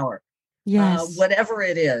the shower. Yes. Whatever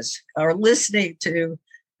it is, or listening to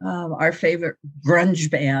our favorite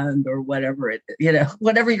grunge band, or whatever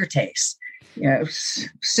whatever your taste,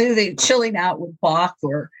 soothing, chilling out with Bach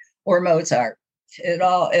or Mozart. It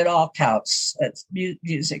all counts.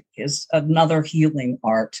 Music is another healing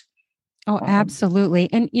art. Oh, absolutely.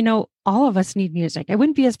 And, all of us need music. It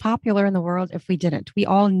wouldn't be as popular in the world if we didn't. We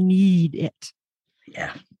all need it.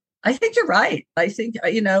 Yeah, I think you're right. I think,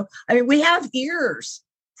 we have ears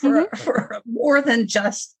for more than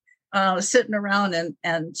just sitting around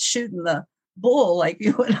and shooting the bull like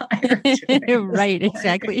you and I are doing. Right,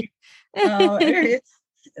 exactly.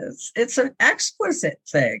 It's an exquisite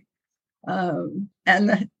thing. And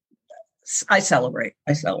I celebrate.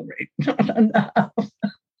 I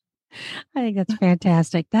think that's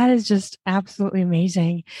fantastic. That is just absolutely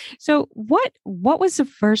amazing. So what was the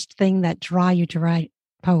first thing that drew you to write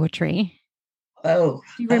poetry? Oh,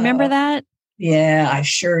 do you remember that? Yeah, I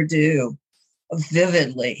sure do.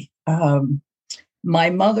 Vividly.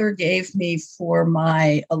 My mother gave me for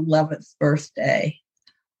my 11th birthday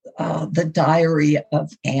the Diary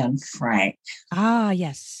of Anne Frank. Ah,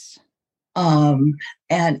 yes. And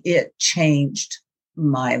it changed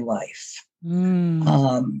my life.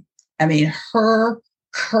 Her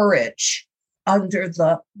courage under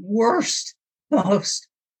the worst, most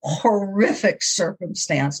horrific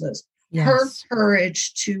circumstances, yes. Her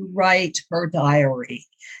courage to write her diary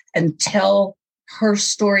and tell her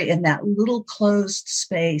story in that little closed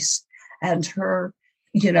space, and her,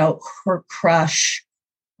 her crush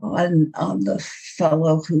on the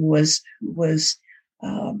fellow who was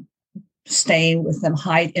staying with them,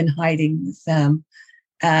 hiding with them,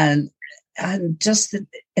 and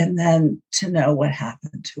then to know what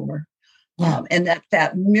happened to her, and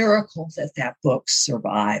that miracle that book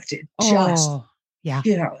survived. It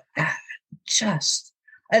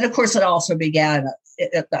and of course it also began.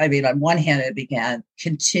 On one hand, it began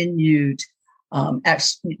continued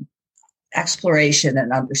exploration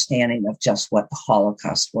and understanding of just what the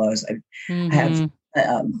Holocaust was.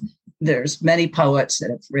 There's many poets that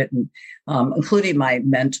have written, including my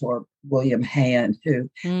mentor, William Hayen, who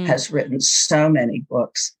has written so many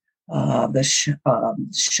books, the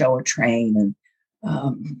Show Train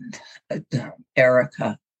and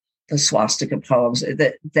Erica, the swastika poems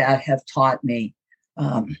that have taught me,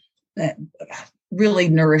 that really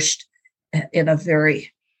nourished in a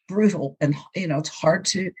very brutal, and it's hard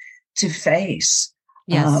to to face,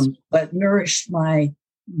 Yes. but nourished my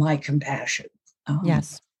compassion.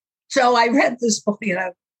 Yes. So I read this book,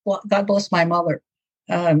 God bless my mother.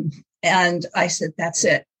 And I said, that's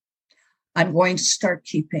it. I'm going to start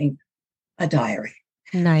keeping a diary.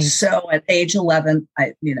 Nice. So at age 11,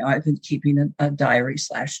 I've been keeping a diary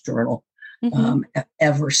 / journal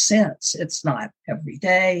ever since. It's not every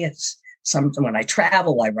day. It's something when I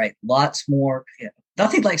travel, I write lots more.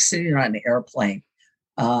 Nothing like sitting on an airplane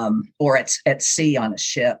or at sea on a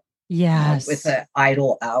ship. Yes. With the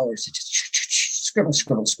idle hours, just scribble,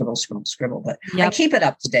 scribble, scribble, scribble, scribble. But Yep. I keep it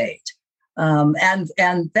up to date. And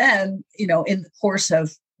then, in the course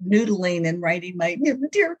of noodling and writing my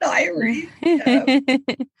dear diary,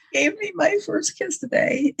 gave me my first kiss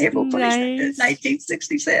today, April 22nd,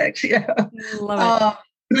 1966. Love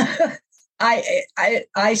it.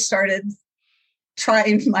 I started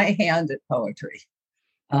trying my hand at poetry.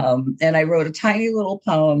 And I wrote a tiny little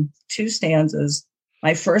poem, 2 stanzas,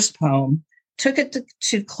 my first poem, took it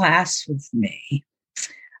to class with me,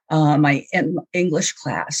 my English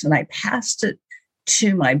class, and I passed it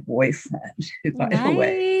to my boyfriend, who, by the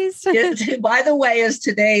way, is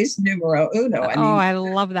today's numero uno. I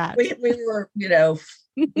love that. We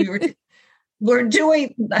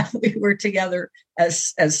were together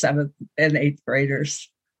as 7th and 8th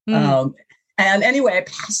graders. And anyway, I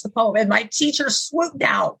passed the poem, and my teacher swooped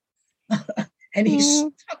down, and he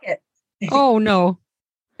stuck it. Oh no!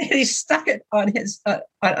 And he stuck it on his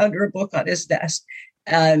under a book on his desk.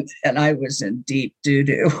 And I was in deep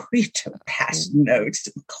doo-doo. We took past notes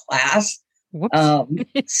in class.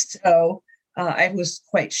 So I was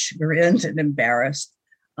quite chagrined and embarrassed.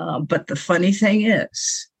 But the funny thing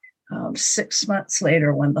is, 6 months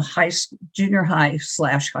later, when the junior high /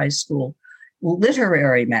 high school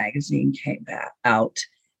literary magazine came out,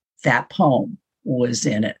 that poem was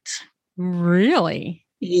in it. Really?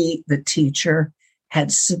 The teacher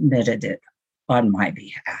had submitted it on my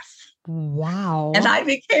behalf. Wow. And I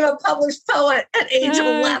became a published poet at age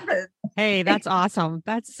 11. Hey, that's awesome.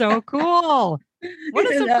 That's so cool.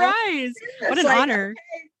 What a surprise. What an honor.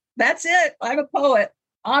 Okay, that's it. I'm a poet.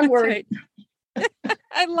 Onward.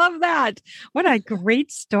 I love that. What a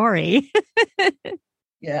great story.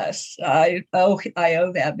 Yes. I owe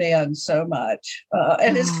that man so much.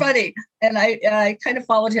 And it's funny. And I kind of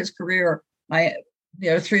followed his career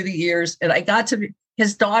through the years. And I got to be,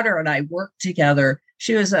 his daughter and I worked together.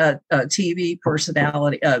 She was a TV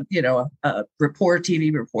personality, a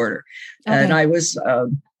TV reporter. Okay. And I was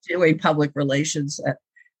doing public relations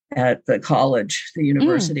at the college, the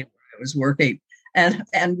university where I was working. And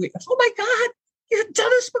we, oh my God, you're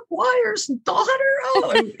Dennis McGuire's daughter.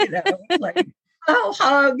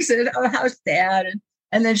 Hugs and how's dad?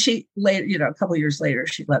 And then she later, a couple of years later,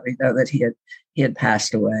 she let me know that he had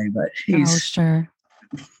passed away. But he's sure.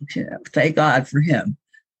 Thank God for him.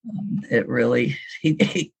 It really,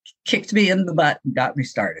 he kicked me in the butt and got me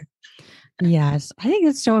started. Yes. I think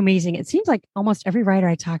it's so amazing. It seems like almost every writer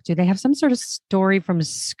I talk to, they have some sort of story from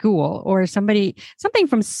school or something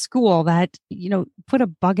from school that, put a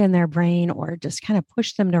bug in their brain or just kind of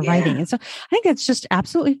push them to writing. And so I think it's just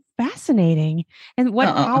absolutely fascinating. And what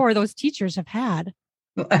power those teachers have had.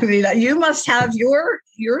 I mean, you must have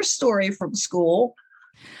your story from school.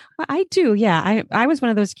 I do. Yeah. I was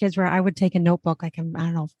one of those kids where I would take a notebook, like,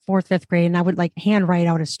 4th, 5th grade, and I would hand write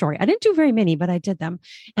out a story. I didn't do very many, but I did them.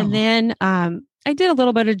 And then I did a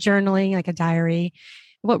little bit of journaling, like a diary.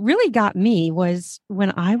 What really got me was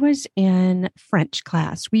when I was in French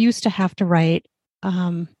class, we used to have to write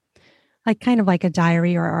kind of like a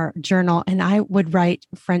diary or a journal. And I would write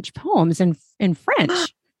French poems in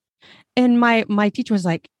French. And my teacher was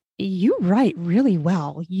like, you write really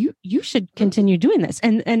well. You should continue doing this.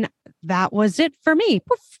 And that was it for me.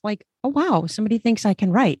 Poof, like, oh, wow, somebody thinks I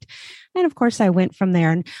can write. And of course I went from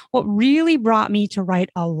there. And what really brought me to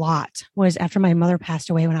write a lot was after my mother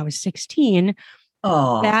passed away when I was 16,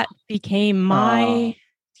 that became my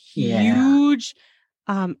huge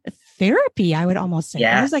therapy. I would almost say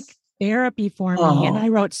it was like therapy for me. And I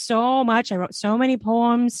wrote so much. I wrote so many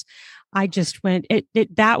poems. I just went,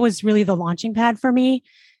 that was really the launching pad for me.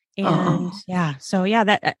 And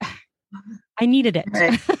that I needed it.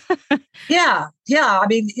 Right. Yeah. I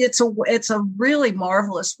mean, it's a really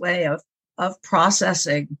marvelous way of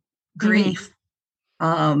processing grief.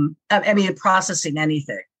 Processing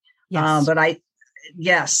anything.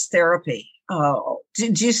 Yes. Therapy. Oh,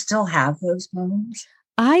 did you still have those moments?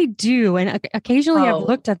 I do, and occasionally I've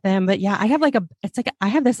looked at them. But yeah, I have I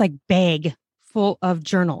have this bag full of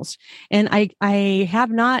journals, and I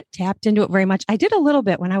have not tapped into it very much. I did a little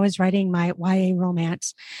bit when I was writing my YA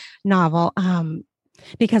romance novel,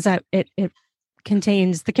 because it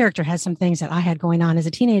contains the character has some things that I had going on as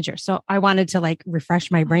a teenager. So I wanted to like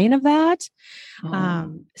refresh my brain of that.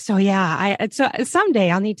 So yeah, so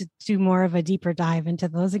someday I'll need to do more of a deeper dive into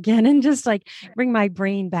those again and just like bring my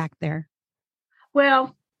brain back there.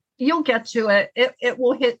 Well, you'll get to it. It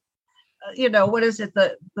will hit, what is it?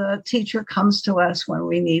 The teacher comes to us when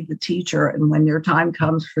we need the teacher. And when your time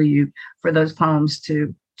comes for you, for those poems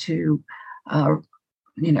to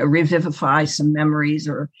revivify some memories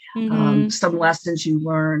or some lessons you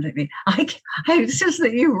learned. I mean, it's just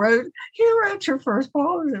that you wrote your first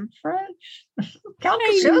poems in French.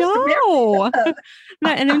 I know.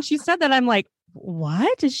 And when she said that, I'm like,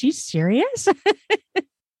 what? Is she serious?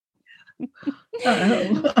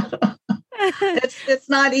 It's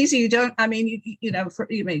not easy. You don't, I mean,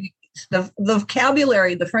 the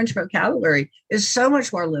vocabulary, the French vocabulary is so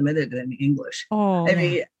much more limited than English. I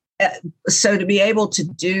mean, so to be able to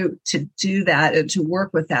do that and to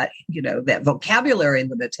work with that, that vocabulary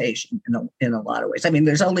limitation in a lot of ways. I mean,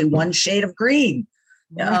 there's only one shade of green.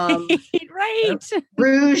 Right.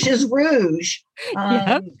 Rouge is rouge.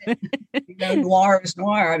 Noir is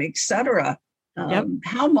noir. I mean, et cetera.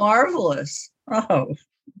 How marvelous. Oh.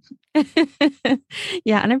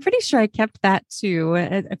 Yeah, and I'm pretty sure I kept that too.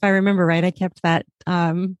 If I remember right, I kept that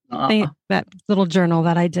that little journal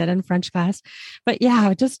that I did in French class. But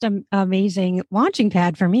yeah, just an amazing launching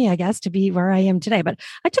pad for me, I guess, to be where I am today. But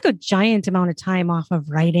I took a giant amount of time off of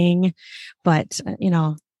writing. But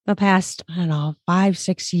the past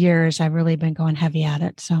 5-6 years, I've really been going heavy at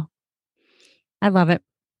it. So I love it.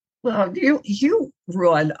 Well, you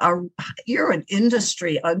run you're an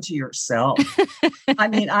industry unto yourself. I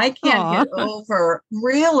mean, I can't get over,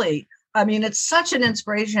 really. I mean, it's such an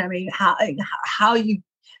inspiration. I mean, how you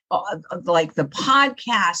like the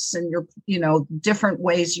podcasts and your different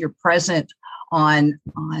ways you're present on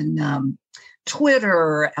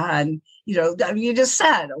Twitter, and you just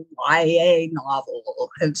said a YA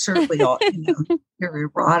novel, and certainly your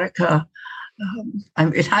erotica. I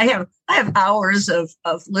mean, I have hours of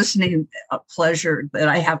listening pleasure that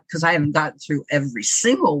I have, because I haven't gotten through every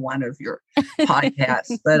single one of your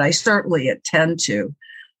podcasts, but I certainly attend to.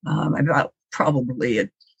 I'm about probably a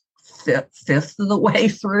fifth of the way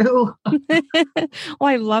through. Well,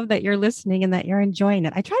 I love that you're listening and that you're enjoying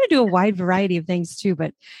it. I try to do a wide variety of things too,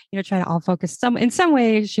 but try to all focus in some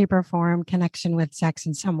way, shape, or form, connection with sex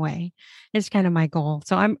in some way is kind of my goal.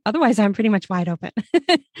 So I'm pretty much wide open.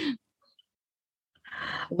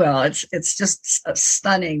 Well, it's just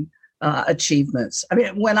stunning achievements. I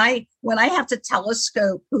mean, when I have to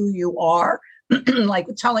telescope who you are, like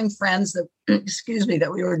telling friends that,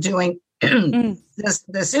 that we were doing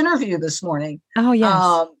this interview this morning. Oh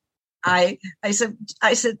yes. I said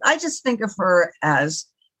I just think of her as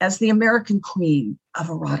the American queen of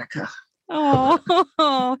erotica.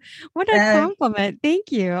 Oh, what a compliment!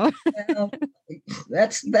 Thank you.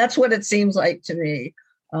 That's what it seems like to me.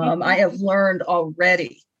 I have learned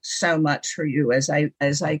already so much for you as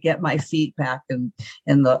I get my feet back in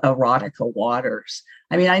the erotica waters.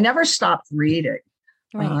 I mean, I never stopped reading,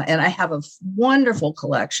 and I have a wonderful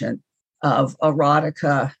collection of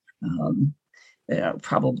erotica,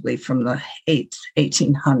 probably from the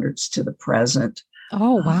 1800s to the present.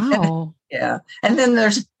 Oh, wow. Yeah. And then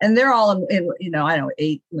they're all in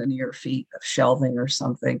 8 linear feet of shelving or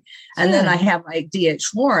something. And then I have my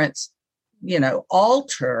D.H. Lawrence,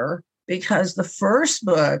 altar, because the first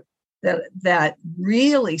book that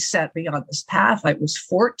really set me on this path, I was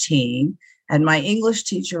 14, and my English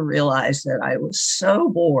teacher realized that I was so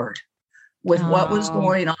bored with what was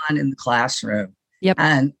going on in the classroom. Yep.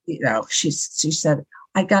 And, she said,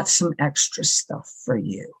 I got some extra stuff for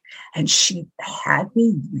you. And she had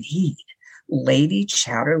me read Lady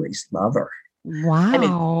Chatterley's Lover. Wow. I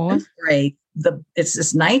mean, it was great. It's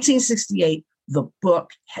this 1968. The book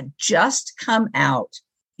had just come out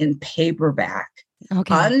in paperback,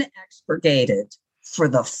 unexpurgated, for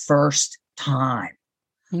the first time.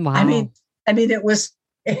 Wow. I mean, it was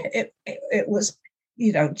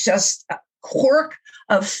just a quirk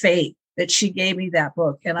of fate that she gave me that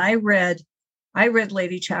book. And I read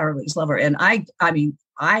Lady Chatterley's Lover, and I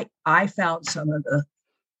found some of the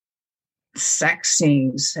sex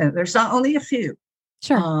scenes, and there's not only a few.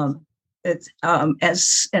 Sure. It's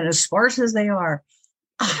as sparse as they are,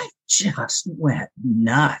 I just went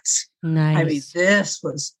nuts. Nice. I mean, this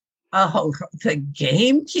was the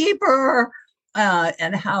gamekeeper,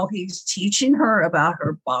 and how he's teaching her about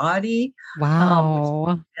her body.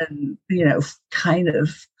 Wow. And kind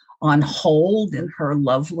of on hold in her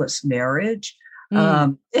loveless marriage.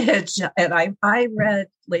 And I read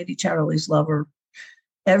Lady Chatterley's Lover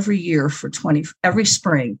every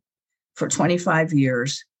spring for 25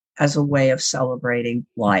 years. as a way of celebrating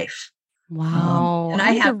life. Wow. And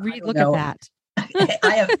I have I to don't look know, at that.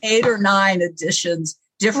 I have 8 or 9 editions,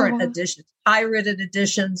 different wow. editions, pirated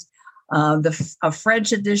editions, a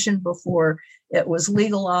French edition before it was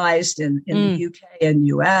legalized in the UK and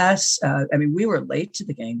US. I mean, we were late to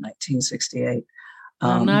the game, 1968.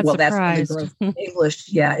 I'm not Well, that's when the surprised. growth of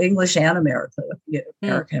English and American,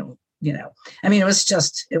 I mean,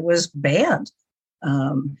 it was banned.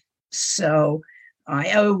 So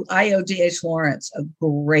I owe D.H. Lawrence a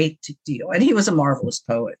great deal, and he was a marvelous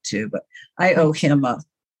poet too. But I owe him a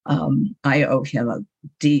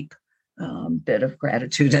deep bit of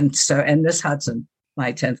gratitude. And Miss Hudson,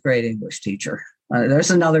 my 10th grade English teacher, there's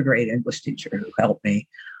another great English teacher who helped me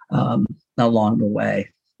along the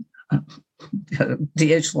way.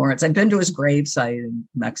 D.H. Lawrence. I've been to his gravesite in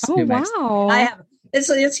Mexico. Oh, wow. I have. It's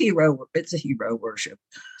a hero worship.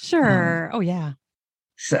 Sure. Oh, yeah.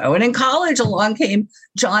 So, and in college along came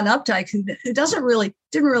John Updike, who didn't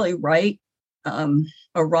really write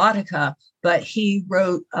erotica, but he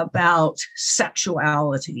wrote about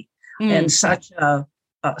sexuality in such a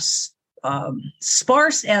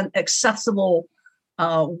sparse and accessible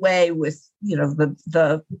way with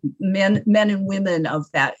the men and women of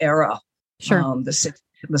that era. Sure.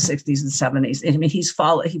 The 60s and 70s. I mean, he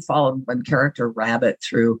followed one character, Rabbit,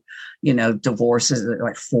 through, divorces,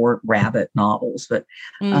 like 4 Rabbit novels. But,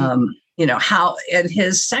 how in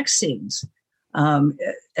his sex scenes,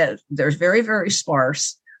 they're very, very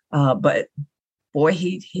sparse. But boy,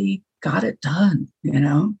 he got it done,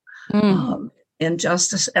 in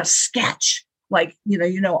just a sketch. Like,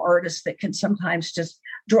 artists that can sometimes just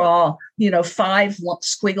draw, 5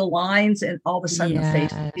 squiggle lines and all of a sudden the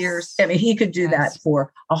face appears. I mean, he could do that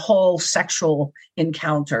for a whole sexual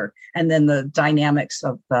encounter. And then the dynamics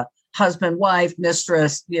of the husband, wife,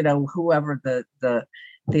 mistress, whoever the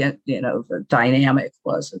dynamic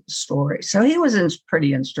was of the story. So he was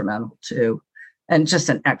pretty instrumental too. And just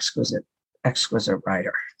an exquisite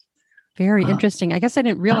writer. Very interesting. I guess I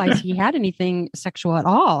didn't realize he had anything sexual at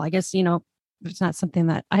all. I guess, it's not something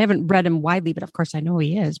that I haven't read him widely, but of course I know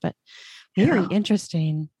he is, but very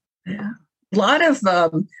interesting. Yeah. A lot of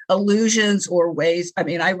allusions or ways. I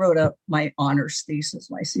mean, I wrote my honors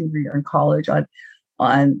thesis my senior year in college on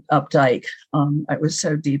Updike. I was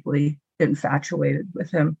so deeply infatuated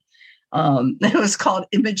with him. It was called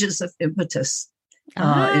Images of Impetus.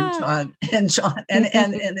 And John,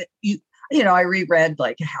 I reread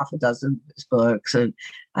like half a dozen of his books, and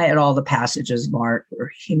I had all the passages marked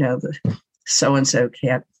where, the so-and-so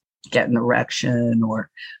can't get an erection, or,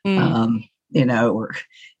 or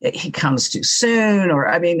he comes too soon, or,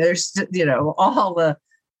 I mean, there's, all the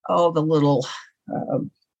little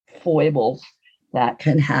foibles that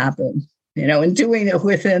can happen, and doing it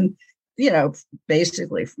within,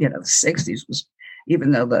 basically, the 60s was,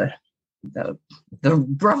 even though the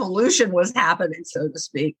revolution was happening, so to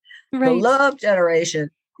speak, the love generation,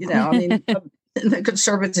 I mean, the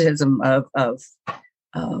conservatism of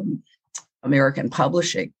American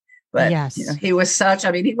publishing. But, he was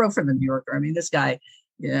he wrote for the New Yorker. I mean, this guy,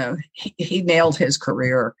 he nailed his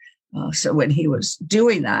career. So when he was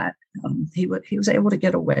doing that, he was able to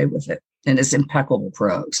get away with it in his impeccable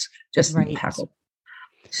prose, just impeccable.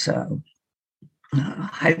 So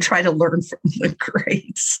I try to learn from the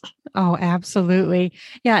greats. Oh, absolutely.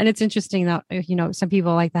 Yeah. And it's interesting that, some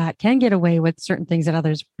people like that can get away with certain things that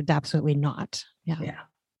others would absolutely not. Yeah.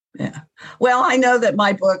 Well, I know that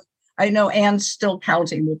my book, and Still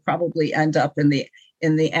Counting, will probably end up in the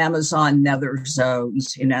Amazon nether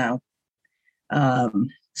zones,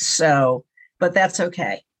 So, but that's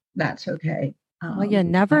okay. That's okay. Well, you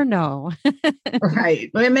never know. Right.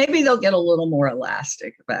 I mean, maybe they'll get a little more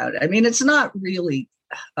elastic about it. I mean, it's not really,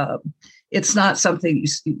 it's not something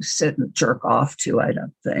you sit and jerk off to, I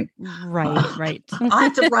don't think. Right. I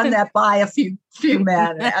have to run that by a few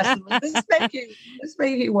men and ask them, this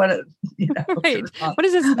make you want to, Right. What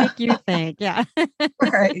does this make you think? Yeah.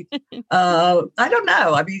 Right. I don't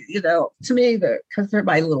know. I mean, to me, because they're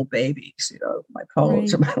my little babies, my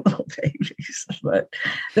poems are my little babies, but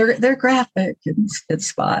they're graphic in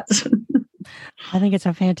spots. I think it's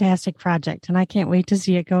a fantastic project, and I can't wait to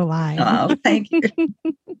see it go live. Oh, thank you.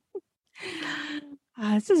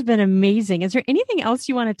 This has been amazing. Is there anything else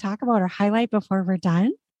you want to talk about or highlight before we're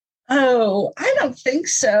done? Oh, I don't think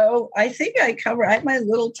so. I think I have my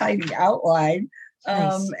little tiny outline.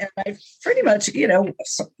 Nice. And I pretty much,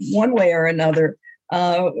 one way or another,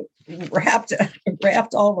 wrapped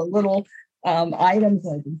all the little items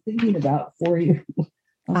I've been thinking about for you.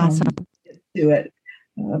 Awesome. Do it.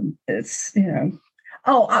 It's,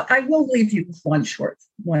 I will leave you with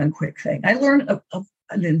one quick thing. I learned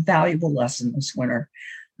an invaluable lesson this winter.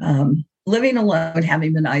 living alone,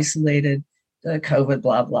 having been isolated, COVID,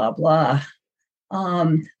 blah, blah, blah.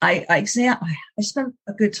 I spent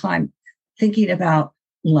a good time thinking about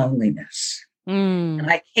loneliness. And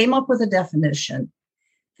I came up with a definition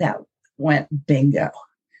that went bingo.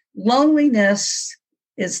 Loneliness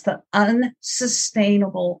is the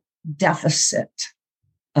unsustainable deficit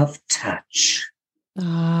of touch.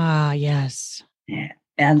 Ah, yes.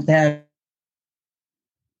 And that.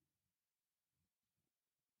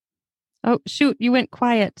 Oh, shoot, you went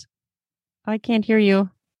quiet. I can't hear you.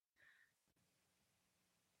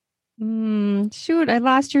 Shoot, I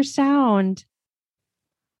lost your sound.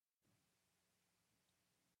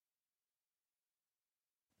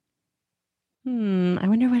 I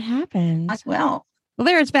wonder what happened. Well,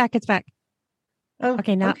 there, it's back. It's back. Oh,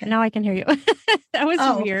 okay, now I can hear you. That was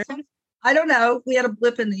weird. I don't know. We had a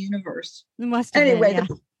blip in the universe. It must have anyway, been,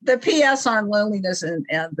 yeah. the PS on loneliness and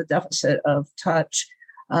the deficit of touch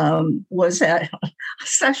was that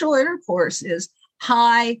sexual intercourse is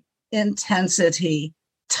high intensity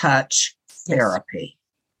touch therapy.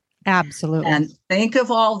 Absolutely. And think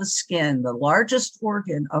of all the skin, the largest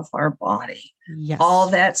organ of our body. Yes. All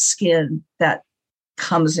that skin that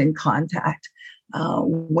comes in contact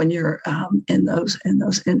when you're in those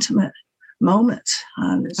intimate moments.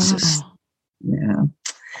 It's just, yeah.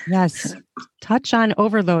 Yes. Touch on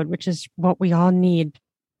overload, which is what we all need.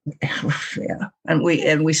 Yeah. And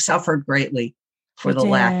we suffered greatly for the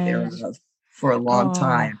lack thereof for a long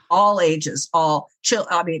time. All ages, all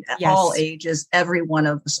ages, every one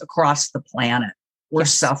of us across the planet were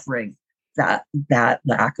suffering that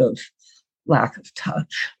lack of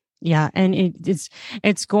touch. Yeah. And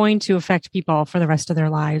it's going to affect people for the rest of their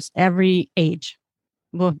lives. Every age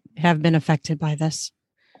will have been affected by this.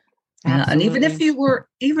 Yeah, and even if you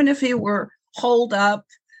were holed up,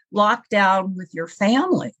 locked down with your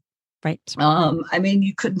family, right?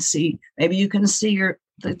 You couldn't see. Maybe you can see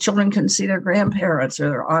the children couldn't see their grandparents or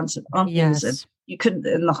their aunts and uncles, yes. and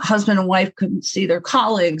and the husband and wife couldn't see their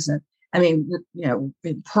colleagues, and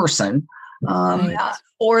in person, right.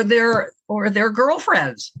 or their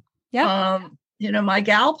girlfriends. Yeah. My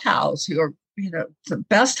gal pals who are the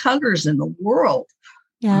best huggers in the world.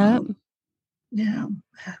 Yeah.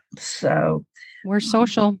 So we're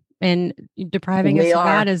social, and depriving us of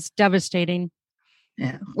that is devastating.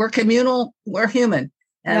 Yeah. We're communal. We're human,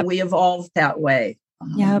 and we evolved that way.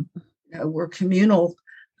 We're communal,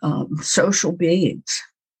 social beings.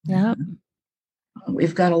 Yeah.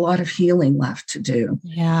 We've got a lot of healing left to do.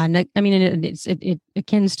 Yeah. It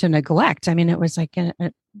akins to neglect. It was like a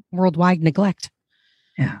worldwide neglect.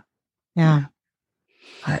 Yeah. Yeah.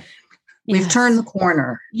 But we've turned the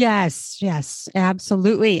corner. Yes,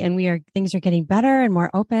 absolutely. And things are getting better and more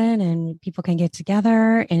open, and people can get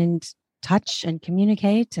together and touch and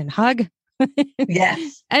communicate and hug.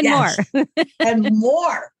 Yes. And more. And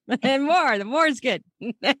more. And more. The more is good.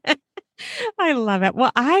 I love it.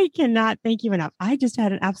 Well, I cannot thank you enough. I just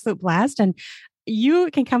had an absolute blast, and you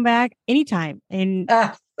can come back anytime and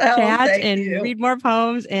chat and read more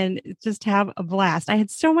poems and just have a blast. I had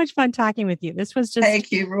so much fun talking with you. This was just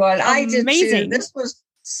thank you, Ron. I did amazing. Too. This was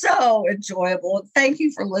so enjoyable. Thank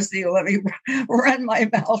you for listening. Let me run my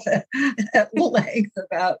mouth at length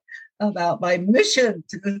about my mission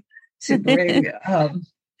to bring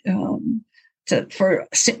for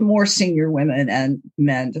more senior women and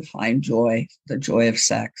men to find joy, the joy of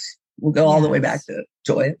sex. We'll go all the way back to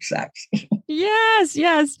joy of sex.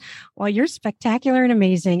 Yes. Well, you're spectacular and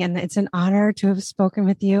amazing. And it's an honor to have spoken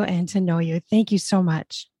with you and to know you. Thank you so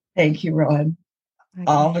much. Thank you, Ron. Okay.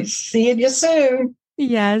 I'll be seeing you soon.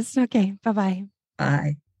 Yes. Okay. Bye-bye.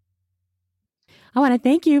 Bye. I want to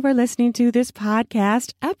thank you for listening to this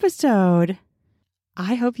podcast episode.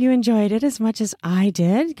 I hope you enjoyed it as much as I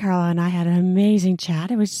did. Carla and I had an amazing chat.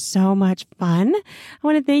 It was so much fun. I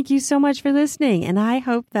want to thank you so much for listening. And I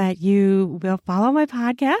hope that you will follow my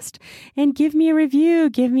podcast and give me a review,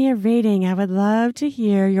 give me a rating. I would love to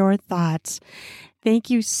hear your thoughts. Thank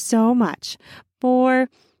you so much for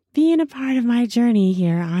being a part of my journey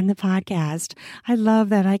here on the podcast. I love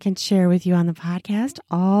that I can share with you on the podcast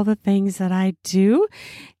all the things that I do.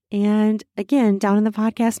 And again, down in the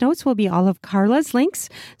podcast notes will be all of Carla's links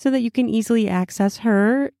so that you can easily access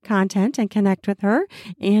her content and connect with her,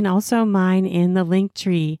 and also mine in the link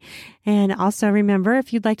tree. And also remember,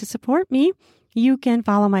 if you'd like to support me, you can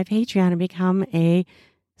follow my Patreon and become a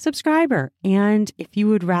subscriber. And if you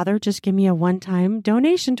would rather just give me a one-time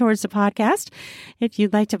donation towards the podcast, if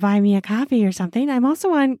you'd like to buy me a coffee or something, I'm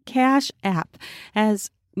also on Cash App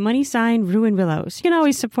as # Ruin-Willow. So you can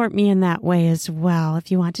always support me in that way as well if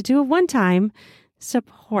you want to do a one-time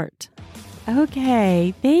support.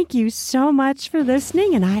 Okay, thank you so much for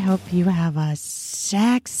listening, and I hope you have a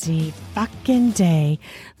sexy fucking day.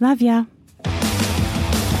 Love ya.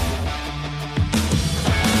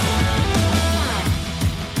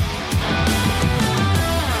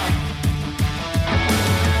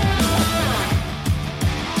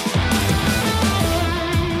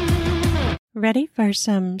 Ready for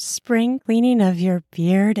some spring cleaning of your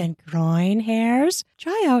beard and groin hairs?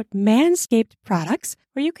 Try out Manscaped products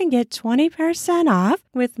where you can get 20% off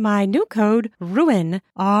with my new code RUAN,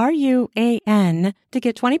 RUAN, to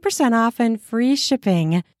get 20% off and free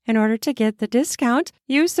shipping. In order to get the discount,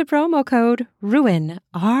 use the promo code RUAN,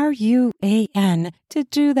 RUAN, to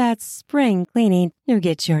do that spring cleaning you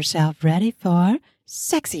get yourself ready for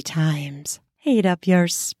sexy times. Heat up your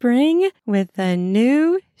spring with a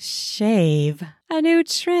new shave, a new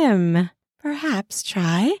trim. Perhaps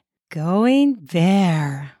try going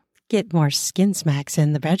bare. Get more skin smacks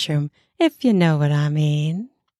in the bedroom, if you know what I mean.